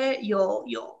you a bit,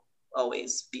 you'll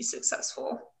always be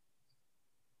successful.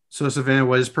 So, Savannah,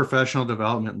 what does professional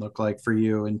development look like for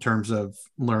you in terms of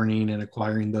learning and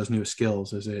acquiring those new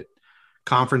skills? Is it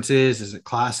conferences? Is it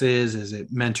classes? Is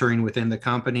it mentoring within the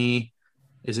company?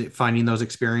 Is it finding those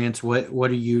experience? What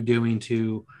are you doing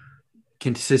to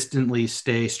consistently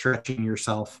stay stretching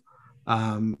yourself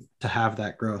to have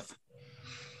that growth?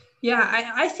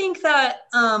 Yeah, I think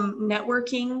that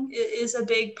networking is a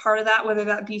big part of that, whether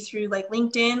that be through like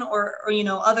LinkedIn or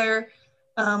other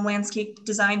landscape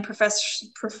design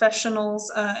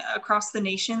professionals across the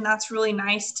nation. That's really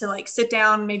nice to like sit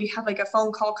down, maybe have like a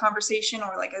phone call conversation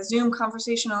or like a Zoom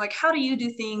conversation, or like, how do you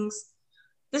do things?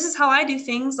 This is how I do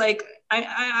things. Like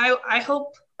I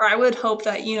hope, or I would hope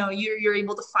that you're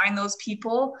able to find those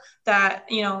people that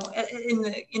in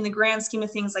the grand scheme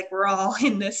of things, like we're all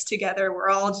in this together. We're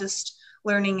all just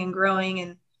learning and growing,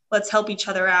 and let's help each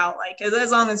other out. Like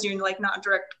as long as you're like not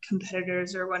direct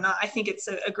competitors or whatnot, I think it's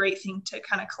a great thing to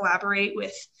kind of collaborate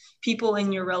with people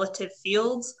in your relative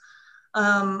fields.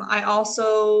 I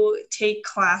also take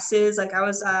classes. Like I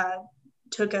was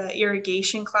took an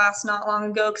irrigation class not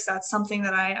long ago, because that's something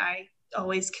that I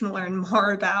always can learn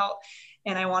more about,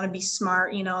 and I want to be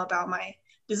smart, about my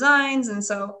designs. And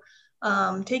so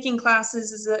taking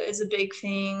classes is a big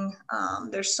thing.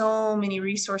 There's so many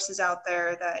resources out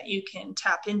there that you can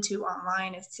tap into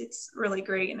online. It's really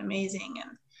great and amazing.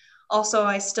 And also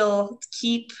I still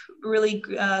keep really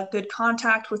good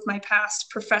contact with my past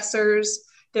professors.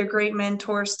 They're great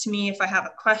mentors to me. If I have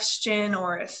a question,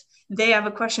 or if they have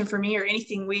a question for me or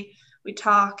anything, we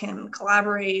talk and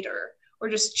collaborate, or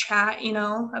just chat,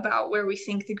 about where we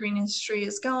think the green industry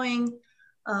is going.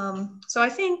 So I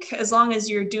think as long as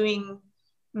you're doing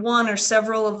one or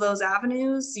several of those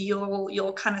avenues,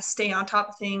 you'll kind of stay on top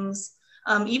of things.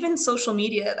 Even social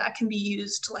media, that can be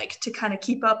used like to kind of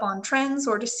keep up on trends,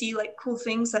 or to see like cool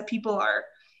things that people are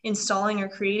installing or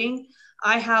creating.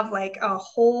 I have like a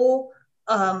whole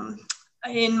on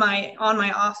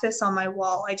my office, on my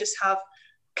wall, I just have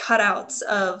cutouts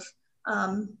of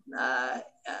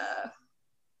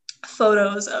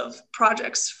photos of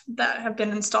projects that have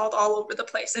been installed all over the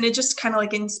place. And it just kind of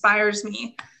like inspires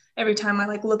me every time I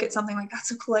like look at something like,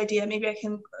 that's a cool idea. Maybe I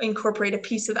can incorporate a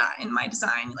piece of that in my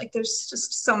design. Like there's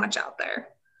just so much out there.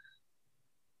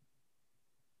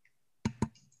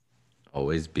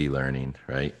 Always be learning,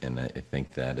 right? And I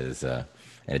think that is, and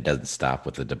it doesn't stop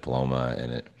with the diploma,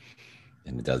 and it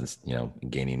doesn't,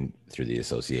 gaining through the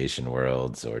association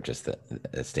worlds, or just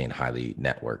that staying highly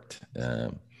networked,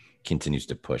 continues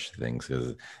to push things.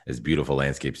 Because as beautiful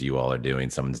landscapes you all are doing,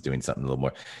 someone's doing something a little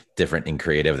more different and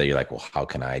creative that you're like, well, how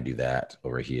can I do that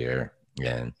over here?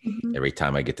 And every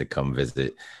time I get to come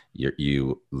visit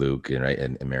you, Luke,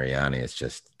 and Mariani, it's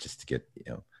just to get,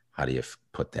 how do you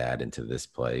put that into this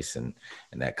place? And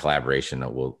that collaboration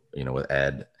that we'll, with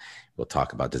Ed, we'll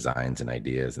talk about designs and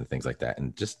ideas and things like that,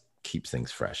 and just keeps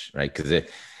things fresh, right? Because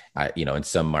in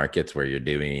some markets where you're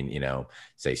doing,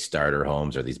 say starter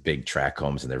homes or these big track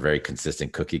homes, and they're very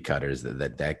consistent cookie cutters,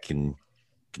 that can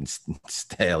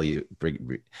stale you.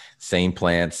 Same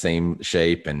plant, same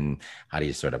shape, and how do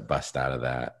you sort of bust out of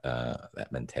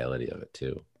that mentality of it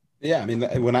too? Yeah, I mean,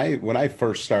 when I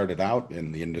first started out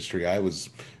in the industry, I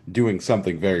was doing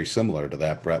something very similar to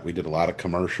that, Brett. We did a lot of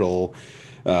commercial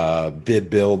bid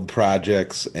build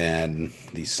projects and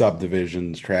these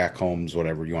subdivisions, track homes,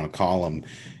 whatever you want to call them.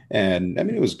 And I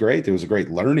mean, it was great. It was a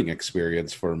great learning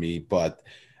experience for me, but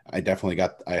I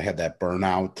had that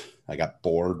burnout. I got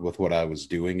bored with what I was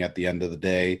doing at the end of the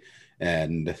day.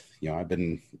 And, I've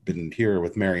been here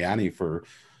with Mariani for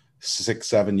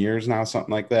 6-7 years now,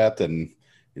 something like that. And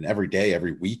every day,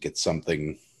 every week, it's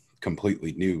something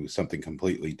completely new, something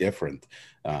completely different,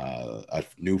 a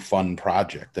new fun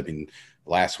project. I mean,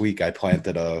 last week I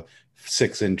planted a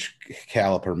 6-inch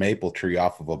caliper maple tree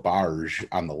off of a barge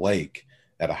on the lake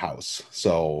at a house.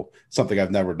 So something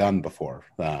I've never done before.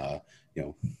 That's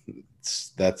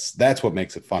what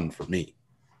makes it fun for me.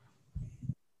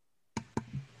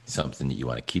 Something that you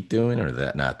want to keep doing, or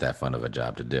that not that fun of a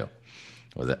job to do?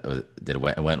 It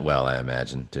went well, I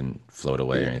imagine. Didn't float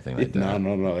away or anything like that?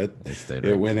 No.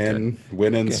 It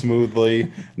went in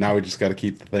smoothly. Now we just got to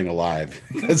keep the thing alive,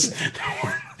 because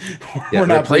we're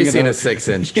not replacing a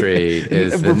 6-inch tree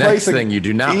is the next thing you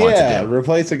do not want to do.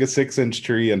 Replacing a 6-inch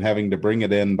tree and having to bring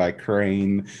it in by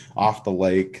crane off the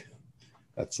lake.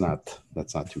 That's not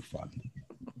too fun.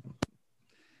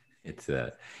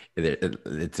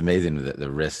 It's amazing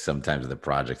the risk sometimes of the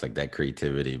projects, like that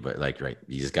creativity, but right,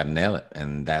 you just got to nail it.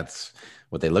 And that's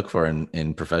what they look for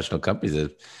in professional companies.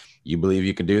 If you believe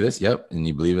you can do this, yep, and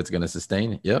you believe it's going to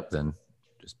sustain, yep, then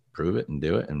just prove it and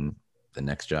do it. And the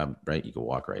next job, right, you can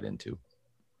walk right into.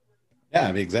 Yeah,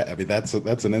 I mean, exactly. I mean, that's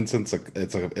an instance.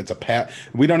 It's a pat.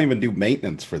 We don't even do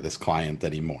maintenance for this client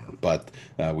anymore, but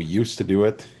we used to do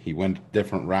it. He went a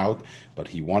different route, but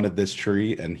he wanted this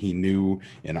tree, and he knew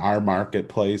in our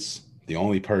marketplace the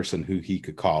only person who he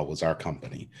could call was our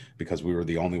company, because we were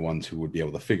the only ones who would be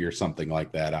able to figure something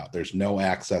like that out. There's no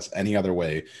access any other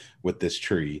way with this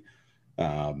tree,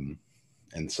 and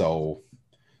so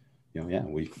yeah,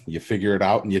 you figure it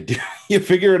out and you do you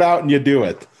figure it out and you do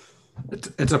it.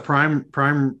 It's a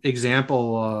prime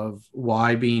example of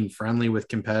why being friendly with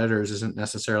competitors isn't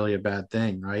necessarily a bad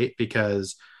thing, right?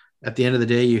 Because at the end of the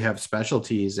day, you have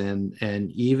specialties, and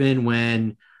even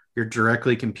when you're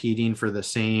directly competing for the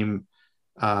same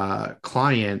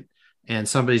client, and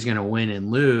somebody's going to win and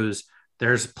lose,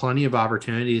 there's plenty of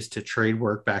opportunities to trade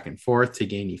work back and forth to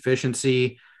gain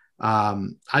efficiency.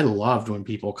 I loved when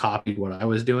people copied what I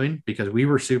was doing, because we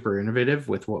were super innovative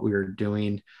with what we were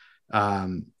doing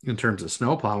in terms of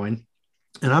snow plowing.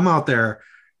 And I'm out there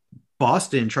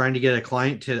Boston trying to get a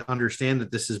client to understand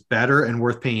that this is better and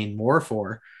worth paying more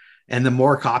for. And the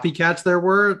more copycats there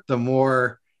were, the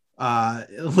more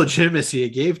legitimacy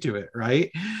it gave to it,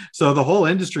 right? So the whole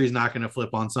industry is not going to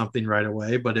flip on something right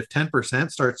away. But if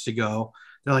 10% starts to go,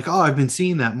 they're like, oh, I've been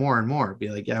seeing that more and more. Be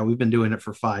like, yeah, we've been doing it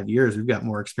for 5 years. We've got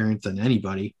more experience than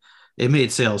anybody. It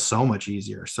made sales so much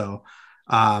easier. So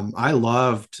I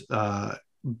loved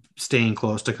staying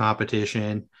close to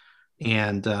competition,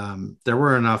 and there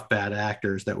were enough bad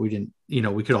actors that we didn't,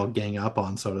 we could all gang up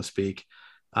on, so to speak,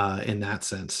 in that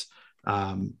sense.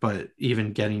 But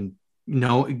even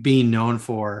being known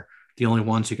for the only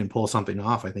ones who can pull something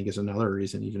off, I think is another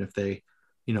reason, even if they,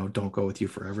 don't go with you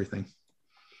for everything.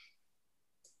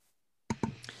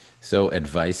 So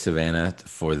advice, Savana,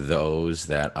 for those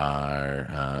that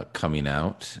are coming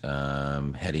out,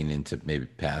 heading into maybe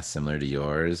paths similar to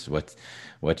yours,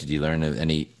 what did you learn?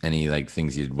 Any like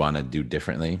things you'd want to do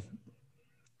differently?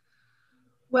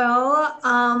 Well,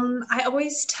 I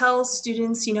always tell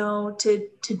students, to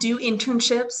do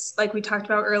internships like we talked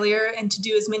about earlier, and to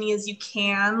do as many as you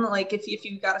can. Like if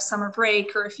you've got a summer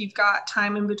break, or if you've got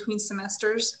time in between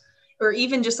semesters, or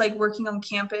even just like working on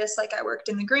campus. Like I worked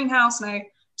in the greenhouse and I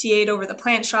TA'd over the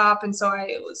plant shop. And so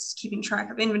I was keeping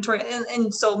track of inventory,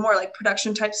 and so more like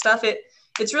production type stuff.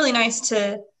 It's really nice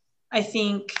to, I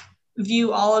think,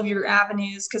 view all of your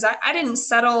avenues, because I didn't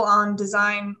settle on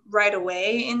design right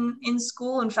away in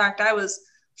school. In fact, I was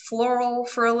floral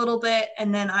for a little bit,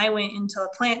 and then I went into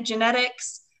plant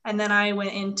genetics, and then I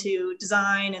went into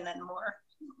design,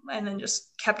 and then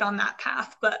just kept on that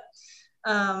path. But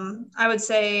I would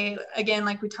say, again,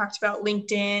 like we talked about,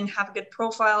 LinkedIn, have a good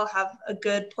profile, have a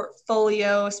good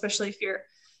portfolio, especially if you're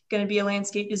going to be a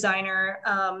landscape designer.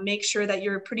 Make sure that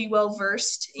you're pretty well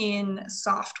versed in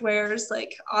softwares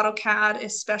like AutoCAD,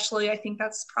 especially. I think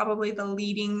that's probably the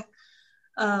leading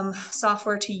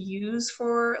software to use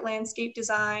for landscape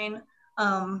design.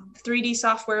 3D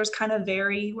softwares kind of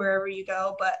vary wherever you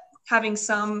go, but having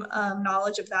some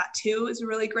knowledge of that too is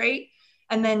really great.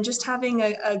 And then just having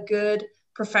a good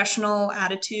professional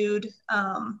attitude.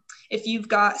 If you've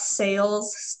got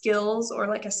sales skills or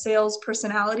like a sales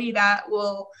personality, that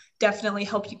will definitely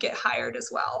help you get hired as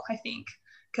well, I think.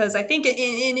 Because I think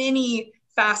in any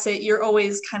facet, you're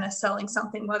always kind of selling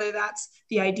something, whether that's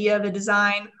the idea of a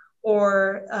design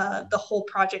or the whole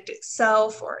project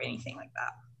itself or anything like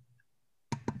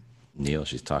that. Neal,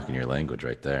 she's talking your language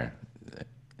right there.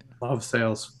 Love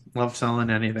sales. Love selling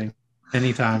anything,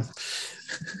 anytime.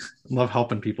 Love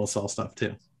helping people sell stuff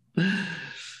too.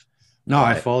 No,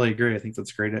 I fully agree. I think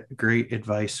that's great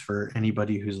advice for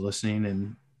anybody who's listening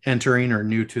and entering or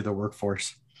new to the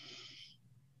workforce.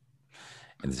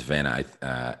 And Savana,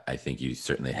 I think you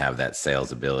certainly have that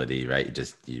sales ability, right?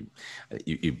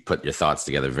 You put your thoughts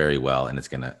together very well, and it's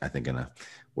gonna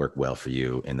work well for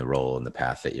you in the role and the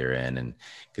path that you're in. And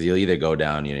because you'll either go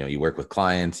down, you work with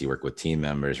clients, you work with team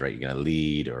members, right? You're going to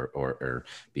lead or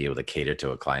be able to cater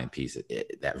to a client piece.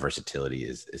 That versatility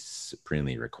is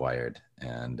supremely required.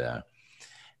 And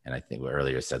I think what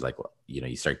earlier said, like, well,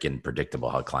 you start getting predictable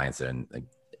how clients are, and like,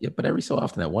 yeah, but every so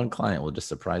often that one client will just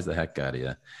surprise the heck out of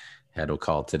you. Had a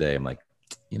call today. I'm like,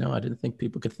 I didn't think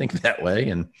people could think that way.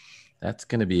 And that's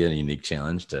going to be a unique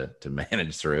challenge to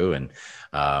manage through. And,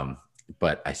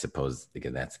 but I suppose,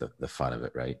 again, that's the fun of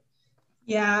it, right?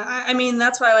 Yeah. I mean,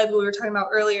 that's why, like what we were talking about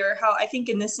earlier, how I think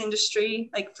in this industry,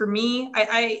 like for me,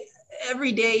 I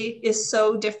every day is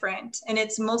so different. And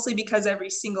it's mostly because every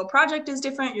single project is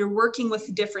different. You're working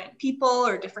with different people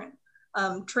or different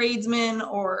tradesmen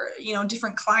or,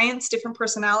 different clients, different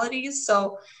personalities.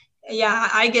 So yeah,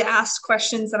 I get asked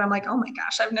questions that I'm like, oh my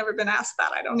gosh, I've never been asked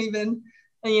that. I don't even,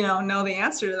 know the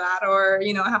answer to that, or,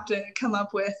 I have to come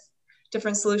up with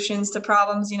different solutions to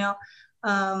problems,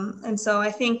 and so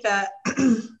I think that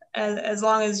as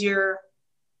long as you're,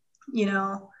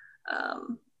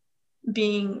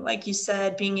 being, like you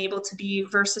said, being able to be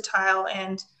versatile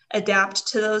and adapt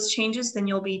to those changes, then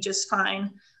you'll be just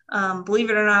fine. Believe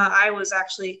it or not, I was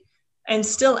actually, and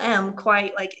still am,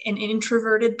 quite like an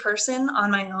introverted person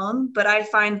on my own, but I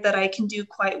find that I can do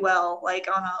quite well, like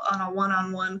on a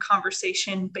one-on-one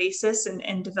conversation basis,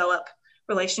 and develop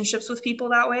relationships with people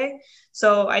that way.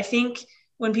 So I think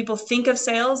when people think of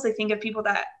sales, they think of people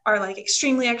that are like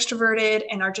extremely extroverted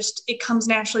and are just, it comes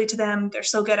naturally to them. They're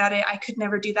so good at it. I could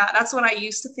never do that. That's what I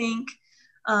used to think.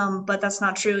 But that's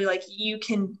not true. Like, you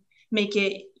can make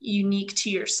it unique to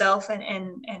yourself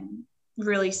and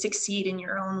really succeed in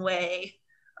your own way.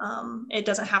 It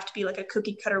doesn't have to be like a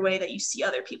cookie cutter way that you see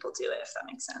other people do it, if that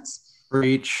makes sense.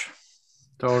 Preach.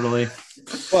 Totally.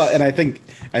 Well, and I think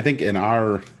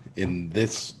in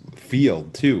this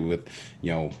field too, with,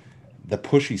 the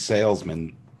pushy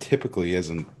salesman typically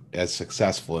isn't as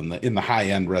successful in the high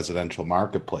end residential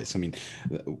marketplace. I mean,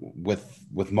 with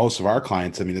most of our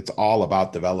clients, I mean, it's all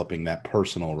about developing that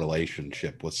personal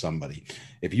relationship with somebody.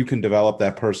 If you can develop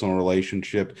that personal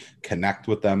relationship, connect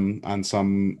with them on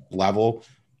some level,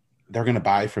 they're going to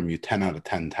buy from you 10 out of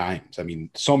 10 times. I mean,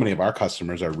 so many of our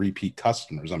customers are repeat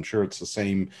customers. I'm sure it's the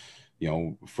same,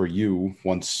 for you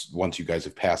once you guys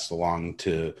have passed along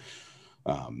to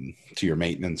your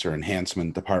maintenance or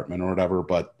enhancement department or whatever,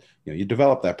 but you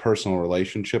develop that personal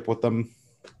relationship with them.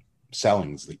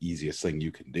 Selling is the easiest thing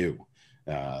you can do.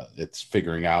 It's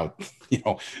figuring out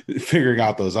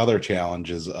those other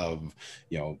challenges of,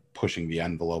 pushing the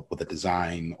envelope with a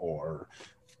design, or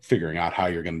figuring out how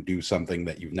you're going to do something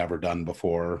that you've never done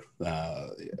before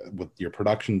with your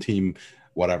production team,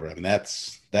 whatever. I mean,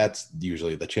 that's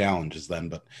usually the challenges then,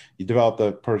 but you develop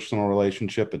the personal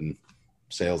relationship, and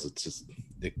sales, it's just,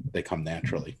 they come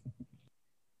naturally.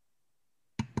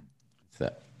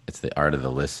 It's the art of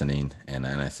the listening, and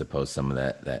I suppose some of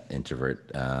that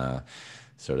introvert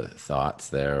sort of thoughts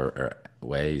there or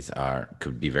ways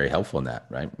could be very helpful in that,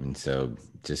 right? And so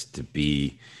just to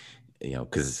be,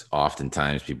 because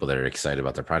oftentimes people that are excited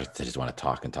about their project, they just want to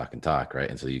talk and talk and talk, right?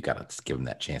 And so you got to give them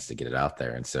that chance to get it out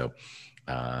there. And so,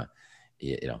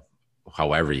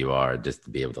 however you are, just to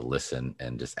be able to listen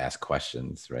and just ask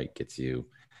questions, right,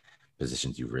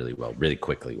 positions you really well, really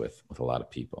quickly with a lot of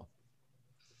people.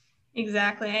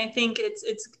 Exactly. I think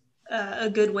it's a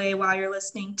good way while you're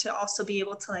listening to also be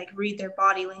able to like read their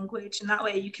body language. And that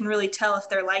way you can really tell if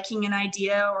they're liking an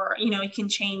idea, or, you can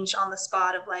change on the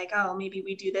spot of like, oh, maybe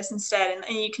we do this instead.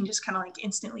 And you can just kind of like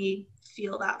instantly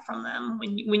feel that from them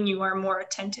when you are more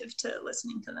attentive to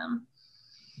listening to them.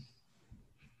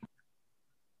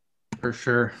 For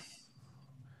sure.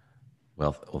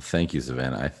 Well, thank you,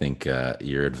 Savannah. I think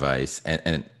your advice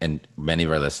and many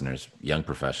of our listeners, young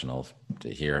professionals, to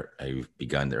hear how you've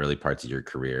begun the early parts of your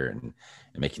career and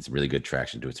making some really good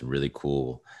traction, doing some really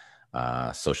cool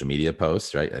social media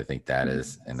posts, right? I think that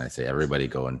is, and I say everybody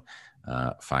go and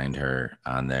find her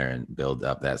on there and build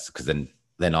up that, because then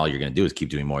all you're going to do is keep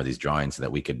doing more of these drawings so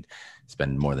that we could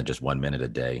spend more than just 1 minute a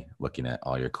day looking at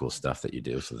all your cool stuff that you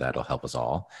do. So that'll help us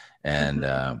all. And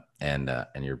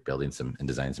you're building and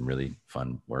designing some really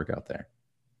fun work out there.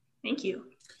 Thank you.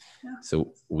 Yeah.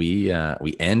 So we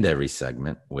end every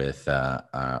segment with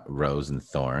Rose and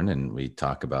Thorn, and we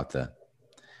talk about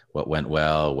what went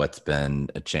well, what's been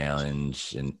a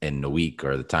challenge in the week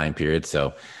or the time period.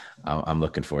 So I'm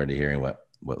looking forward to hearing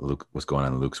what's going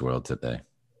on in Luke's world today.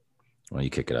 Why don't you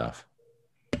kick it off?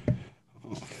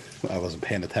 I wasn't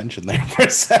paying attention there for a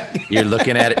second. You're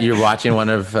looking at it. You're watching one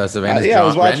of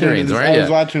Savannah's renderings, weren't you? I was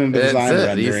watching a design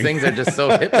rendering. These things are just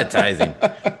so hypnotizing.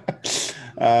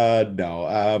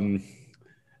 No.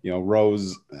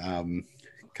 Rose kind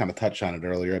of touched on it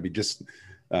earlier. I mean, just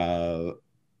and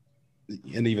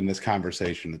even this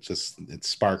conversation, it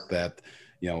sparked that,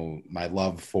 my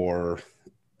love for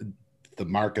the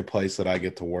marketplace that I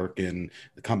get to work in,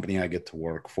 the company I get to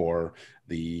work for,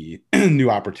 the new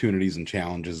opportunities and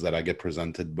challenges that I get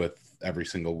presented with every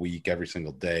single week, every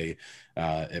single day.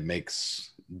 It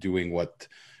makes doing what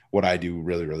I do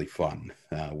really, really fun,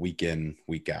 week in,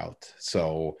 week out.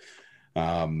 So,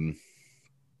 Thorn,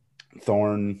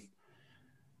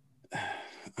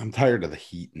 I'm tired of the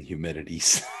heat and humidity.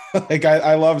 Like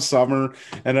I love summer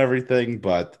and everything,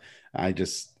 but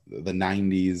the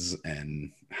 90s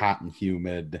and hot and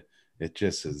humid, it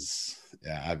just is.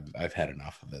 Yeah, I've had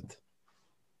enough of it.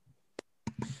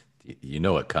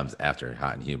 It comes after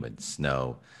hot and humid: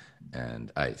 snow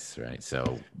and ice, right?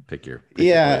 So pick your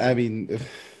poison. I mean,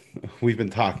 we've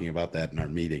been talking about that in our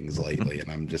meetings lately,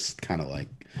 and I'm just kind of like,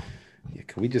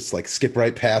 Can we just like skip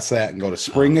right past that and go to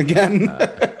spring again?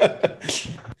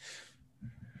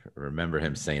 Remember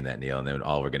him saying that, Neal, and then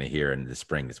all we're going to hear in the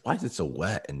spring is, why is it so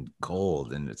wet and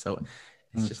cold? And it's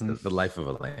just the life of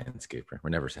a landscaper. We're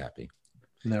never happy.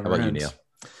 Never How about ends. you, Neal?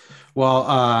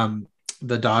 Well,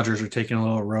 the Dodgers are taking a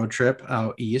little road trip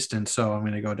out east, and so I'm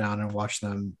going to go down and watch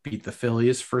them beat the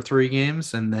Phillies for 3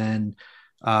 games, and then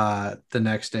the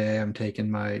next day I'm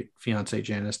taking my fiance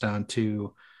Janice down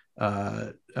to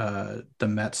the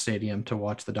Mets stadium to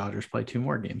watch the Dodgers play 2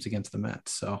 more games against the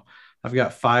Mets. So I've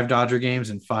got 5 Dodger games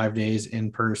in 5 days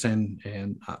in person,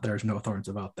 and there's no thorns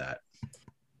about that.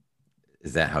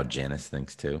 Is that how Janice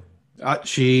thinks too?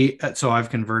 So I've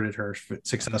converted her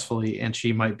successfully, and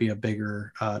she might be a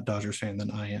bigger Dodgers fan than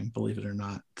I am, believe it or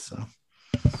not. So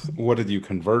what did you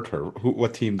convert her?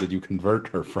 What team did you convert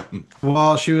her from?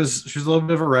 Well, she was a little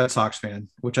bit of a Red Sox fan,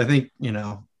 which I think,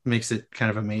 makes it kind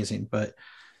of amazing. But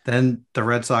then the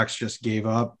Red Sox just gave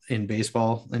up in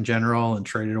baseball in general and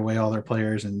traded away all their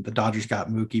players. And the Dodgers got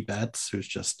Mookie Betts, who's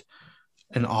just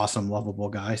an awesome, lovable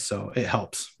guy. So it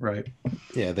helps, right?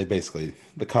 Yeah, the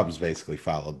Cubs basically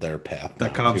followed their path. The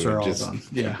Cubs are all done.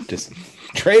 Yeah. Just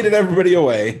traded everybody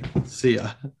away. See ya.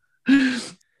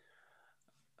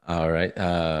 All right.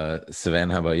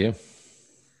 Savannah, how about you?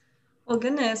 Well,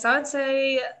 goodness, I would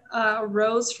say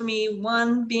Rose for me.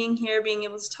 1, being here, being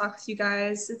able to talk with you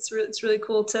guys. It's really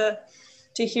cool to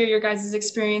hear your guys'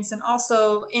 experience, and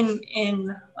also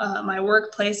in my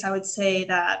workplace, I would say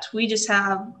that we just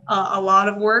have a lot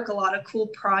of work, a lot of cool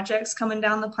projects coming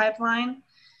down the pipeline.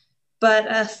 But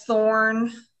a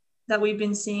thorn that we've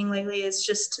been seeing lately is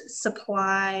just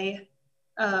supply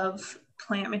of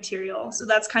plant material. So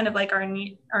that's kind of like our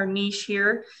niche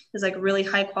here is like really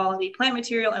high quality plant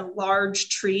material and large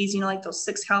trees, like those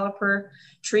 6 caliper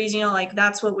trees, like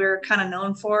that's what we're kind of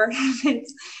known for.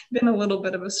 It's been a little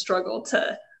bit of a struggle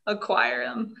to acquire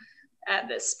them at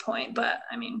this point, but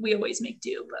I mean, we always make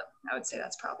do, but I would say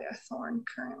that's probably our thorn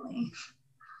currently.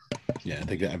 Yeah,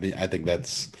 I think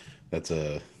that's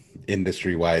a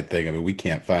industry-wide thing. I mean, we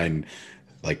can't find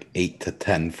like 8 to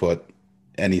 10 foot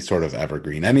any sort of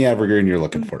evergreen. Any evergreen you're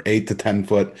looking for, 8 to 10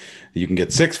 foot. You can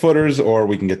get 6 footers, or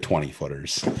we can get 20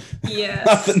 footers.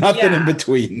 Yes, nothing in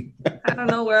between. I don't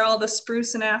know where all the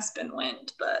spruce and aspen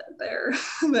went, but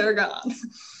they're gone.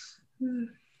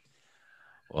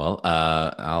 Well,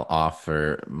 I'll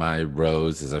offer my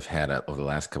rose as I've had over the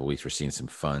last couple of weeks. We're seeing some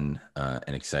fun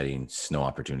and exciting snow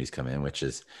opportunities come in, which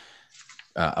is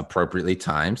appropriately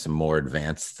timed, some more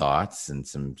advanced thoughts, and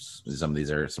some of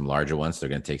these are some larger ones. So they're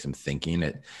going to take some thinking.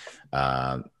 And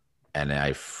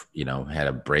I've, had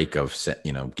a break of,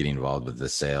 getting involved with the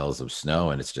sales of snow,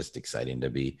 and it's just exciting to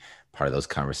be part of those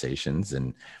conversations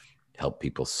and help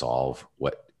people solve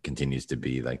what continues to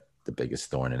be like the biggest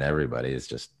thorn in everybody is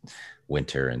just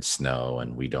winter and snow,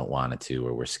 and we don't want it to,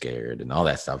 or we're scared and all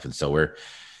that stuff. And so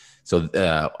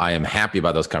I am happy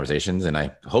about those conversations, and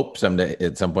I hope someday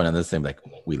at some point on this thing, like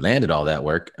we landed all that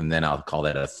work, and then I'll call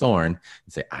that a thorn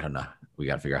and say, I don't know, we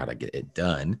got to figure out how to get it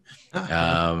done.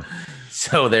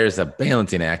 So there's a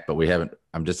balancing act, but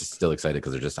I'm just still excited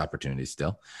because there's just opportunities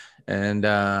still. And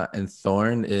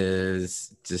thorn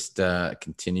is just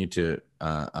continue to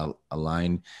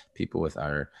align people with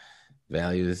our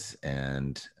values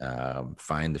and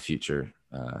find the future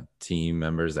team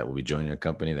members that will be joining a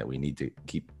company that we need to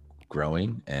keep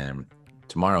growing. And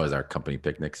tomorrow is our company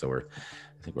picnic, so I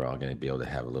think we're all going to be able to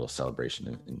have a little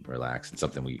celebration and relax, and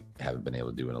something we haven't been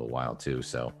able to do in a little while too.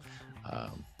 So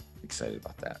excited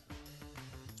about that.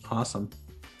 Awesome.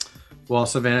 Well,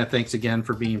 Savannah, thanks again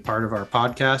for being part of our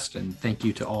podcast, and thank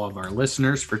you to all of our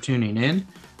listeners for tuning in.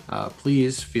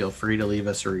 Please feel free to leave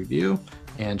us a review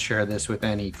and share this with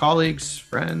any colleagues,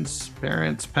 friends,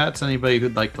 parents, pets, anybody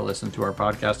who'd like to listen to our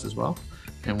podcast as well.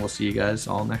 And we'll see you guys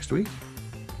all next week.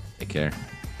 Take care.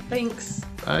 Thanks.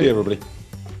 Bye. Hey, everybody.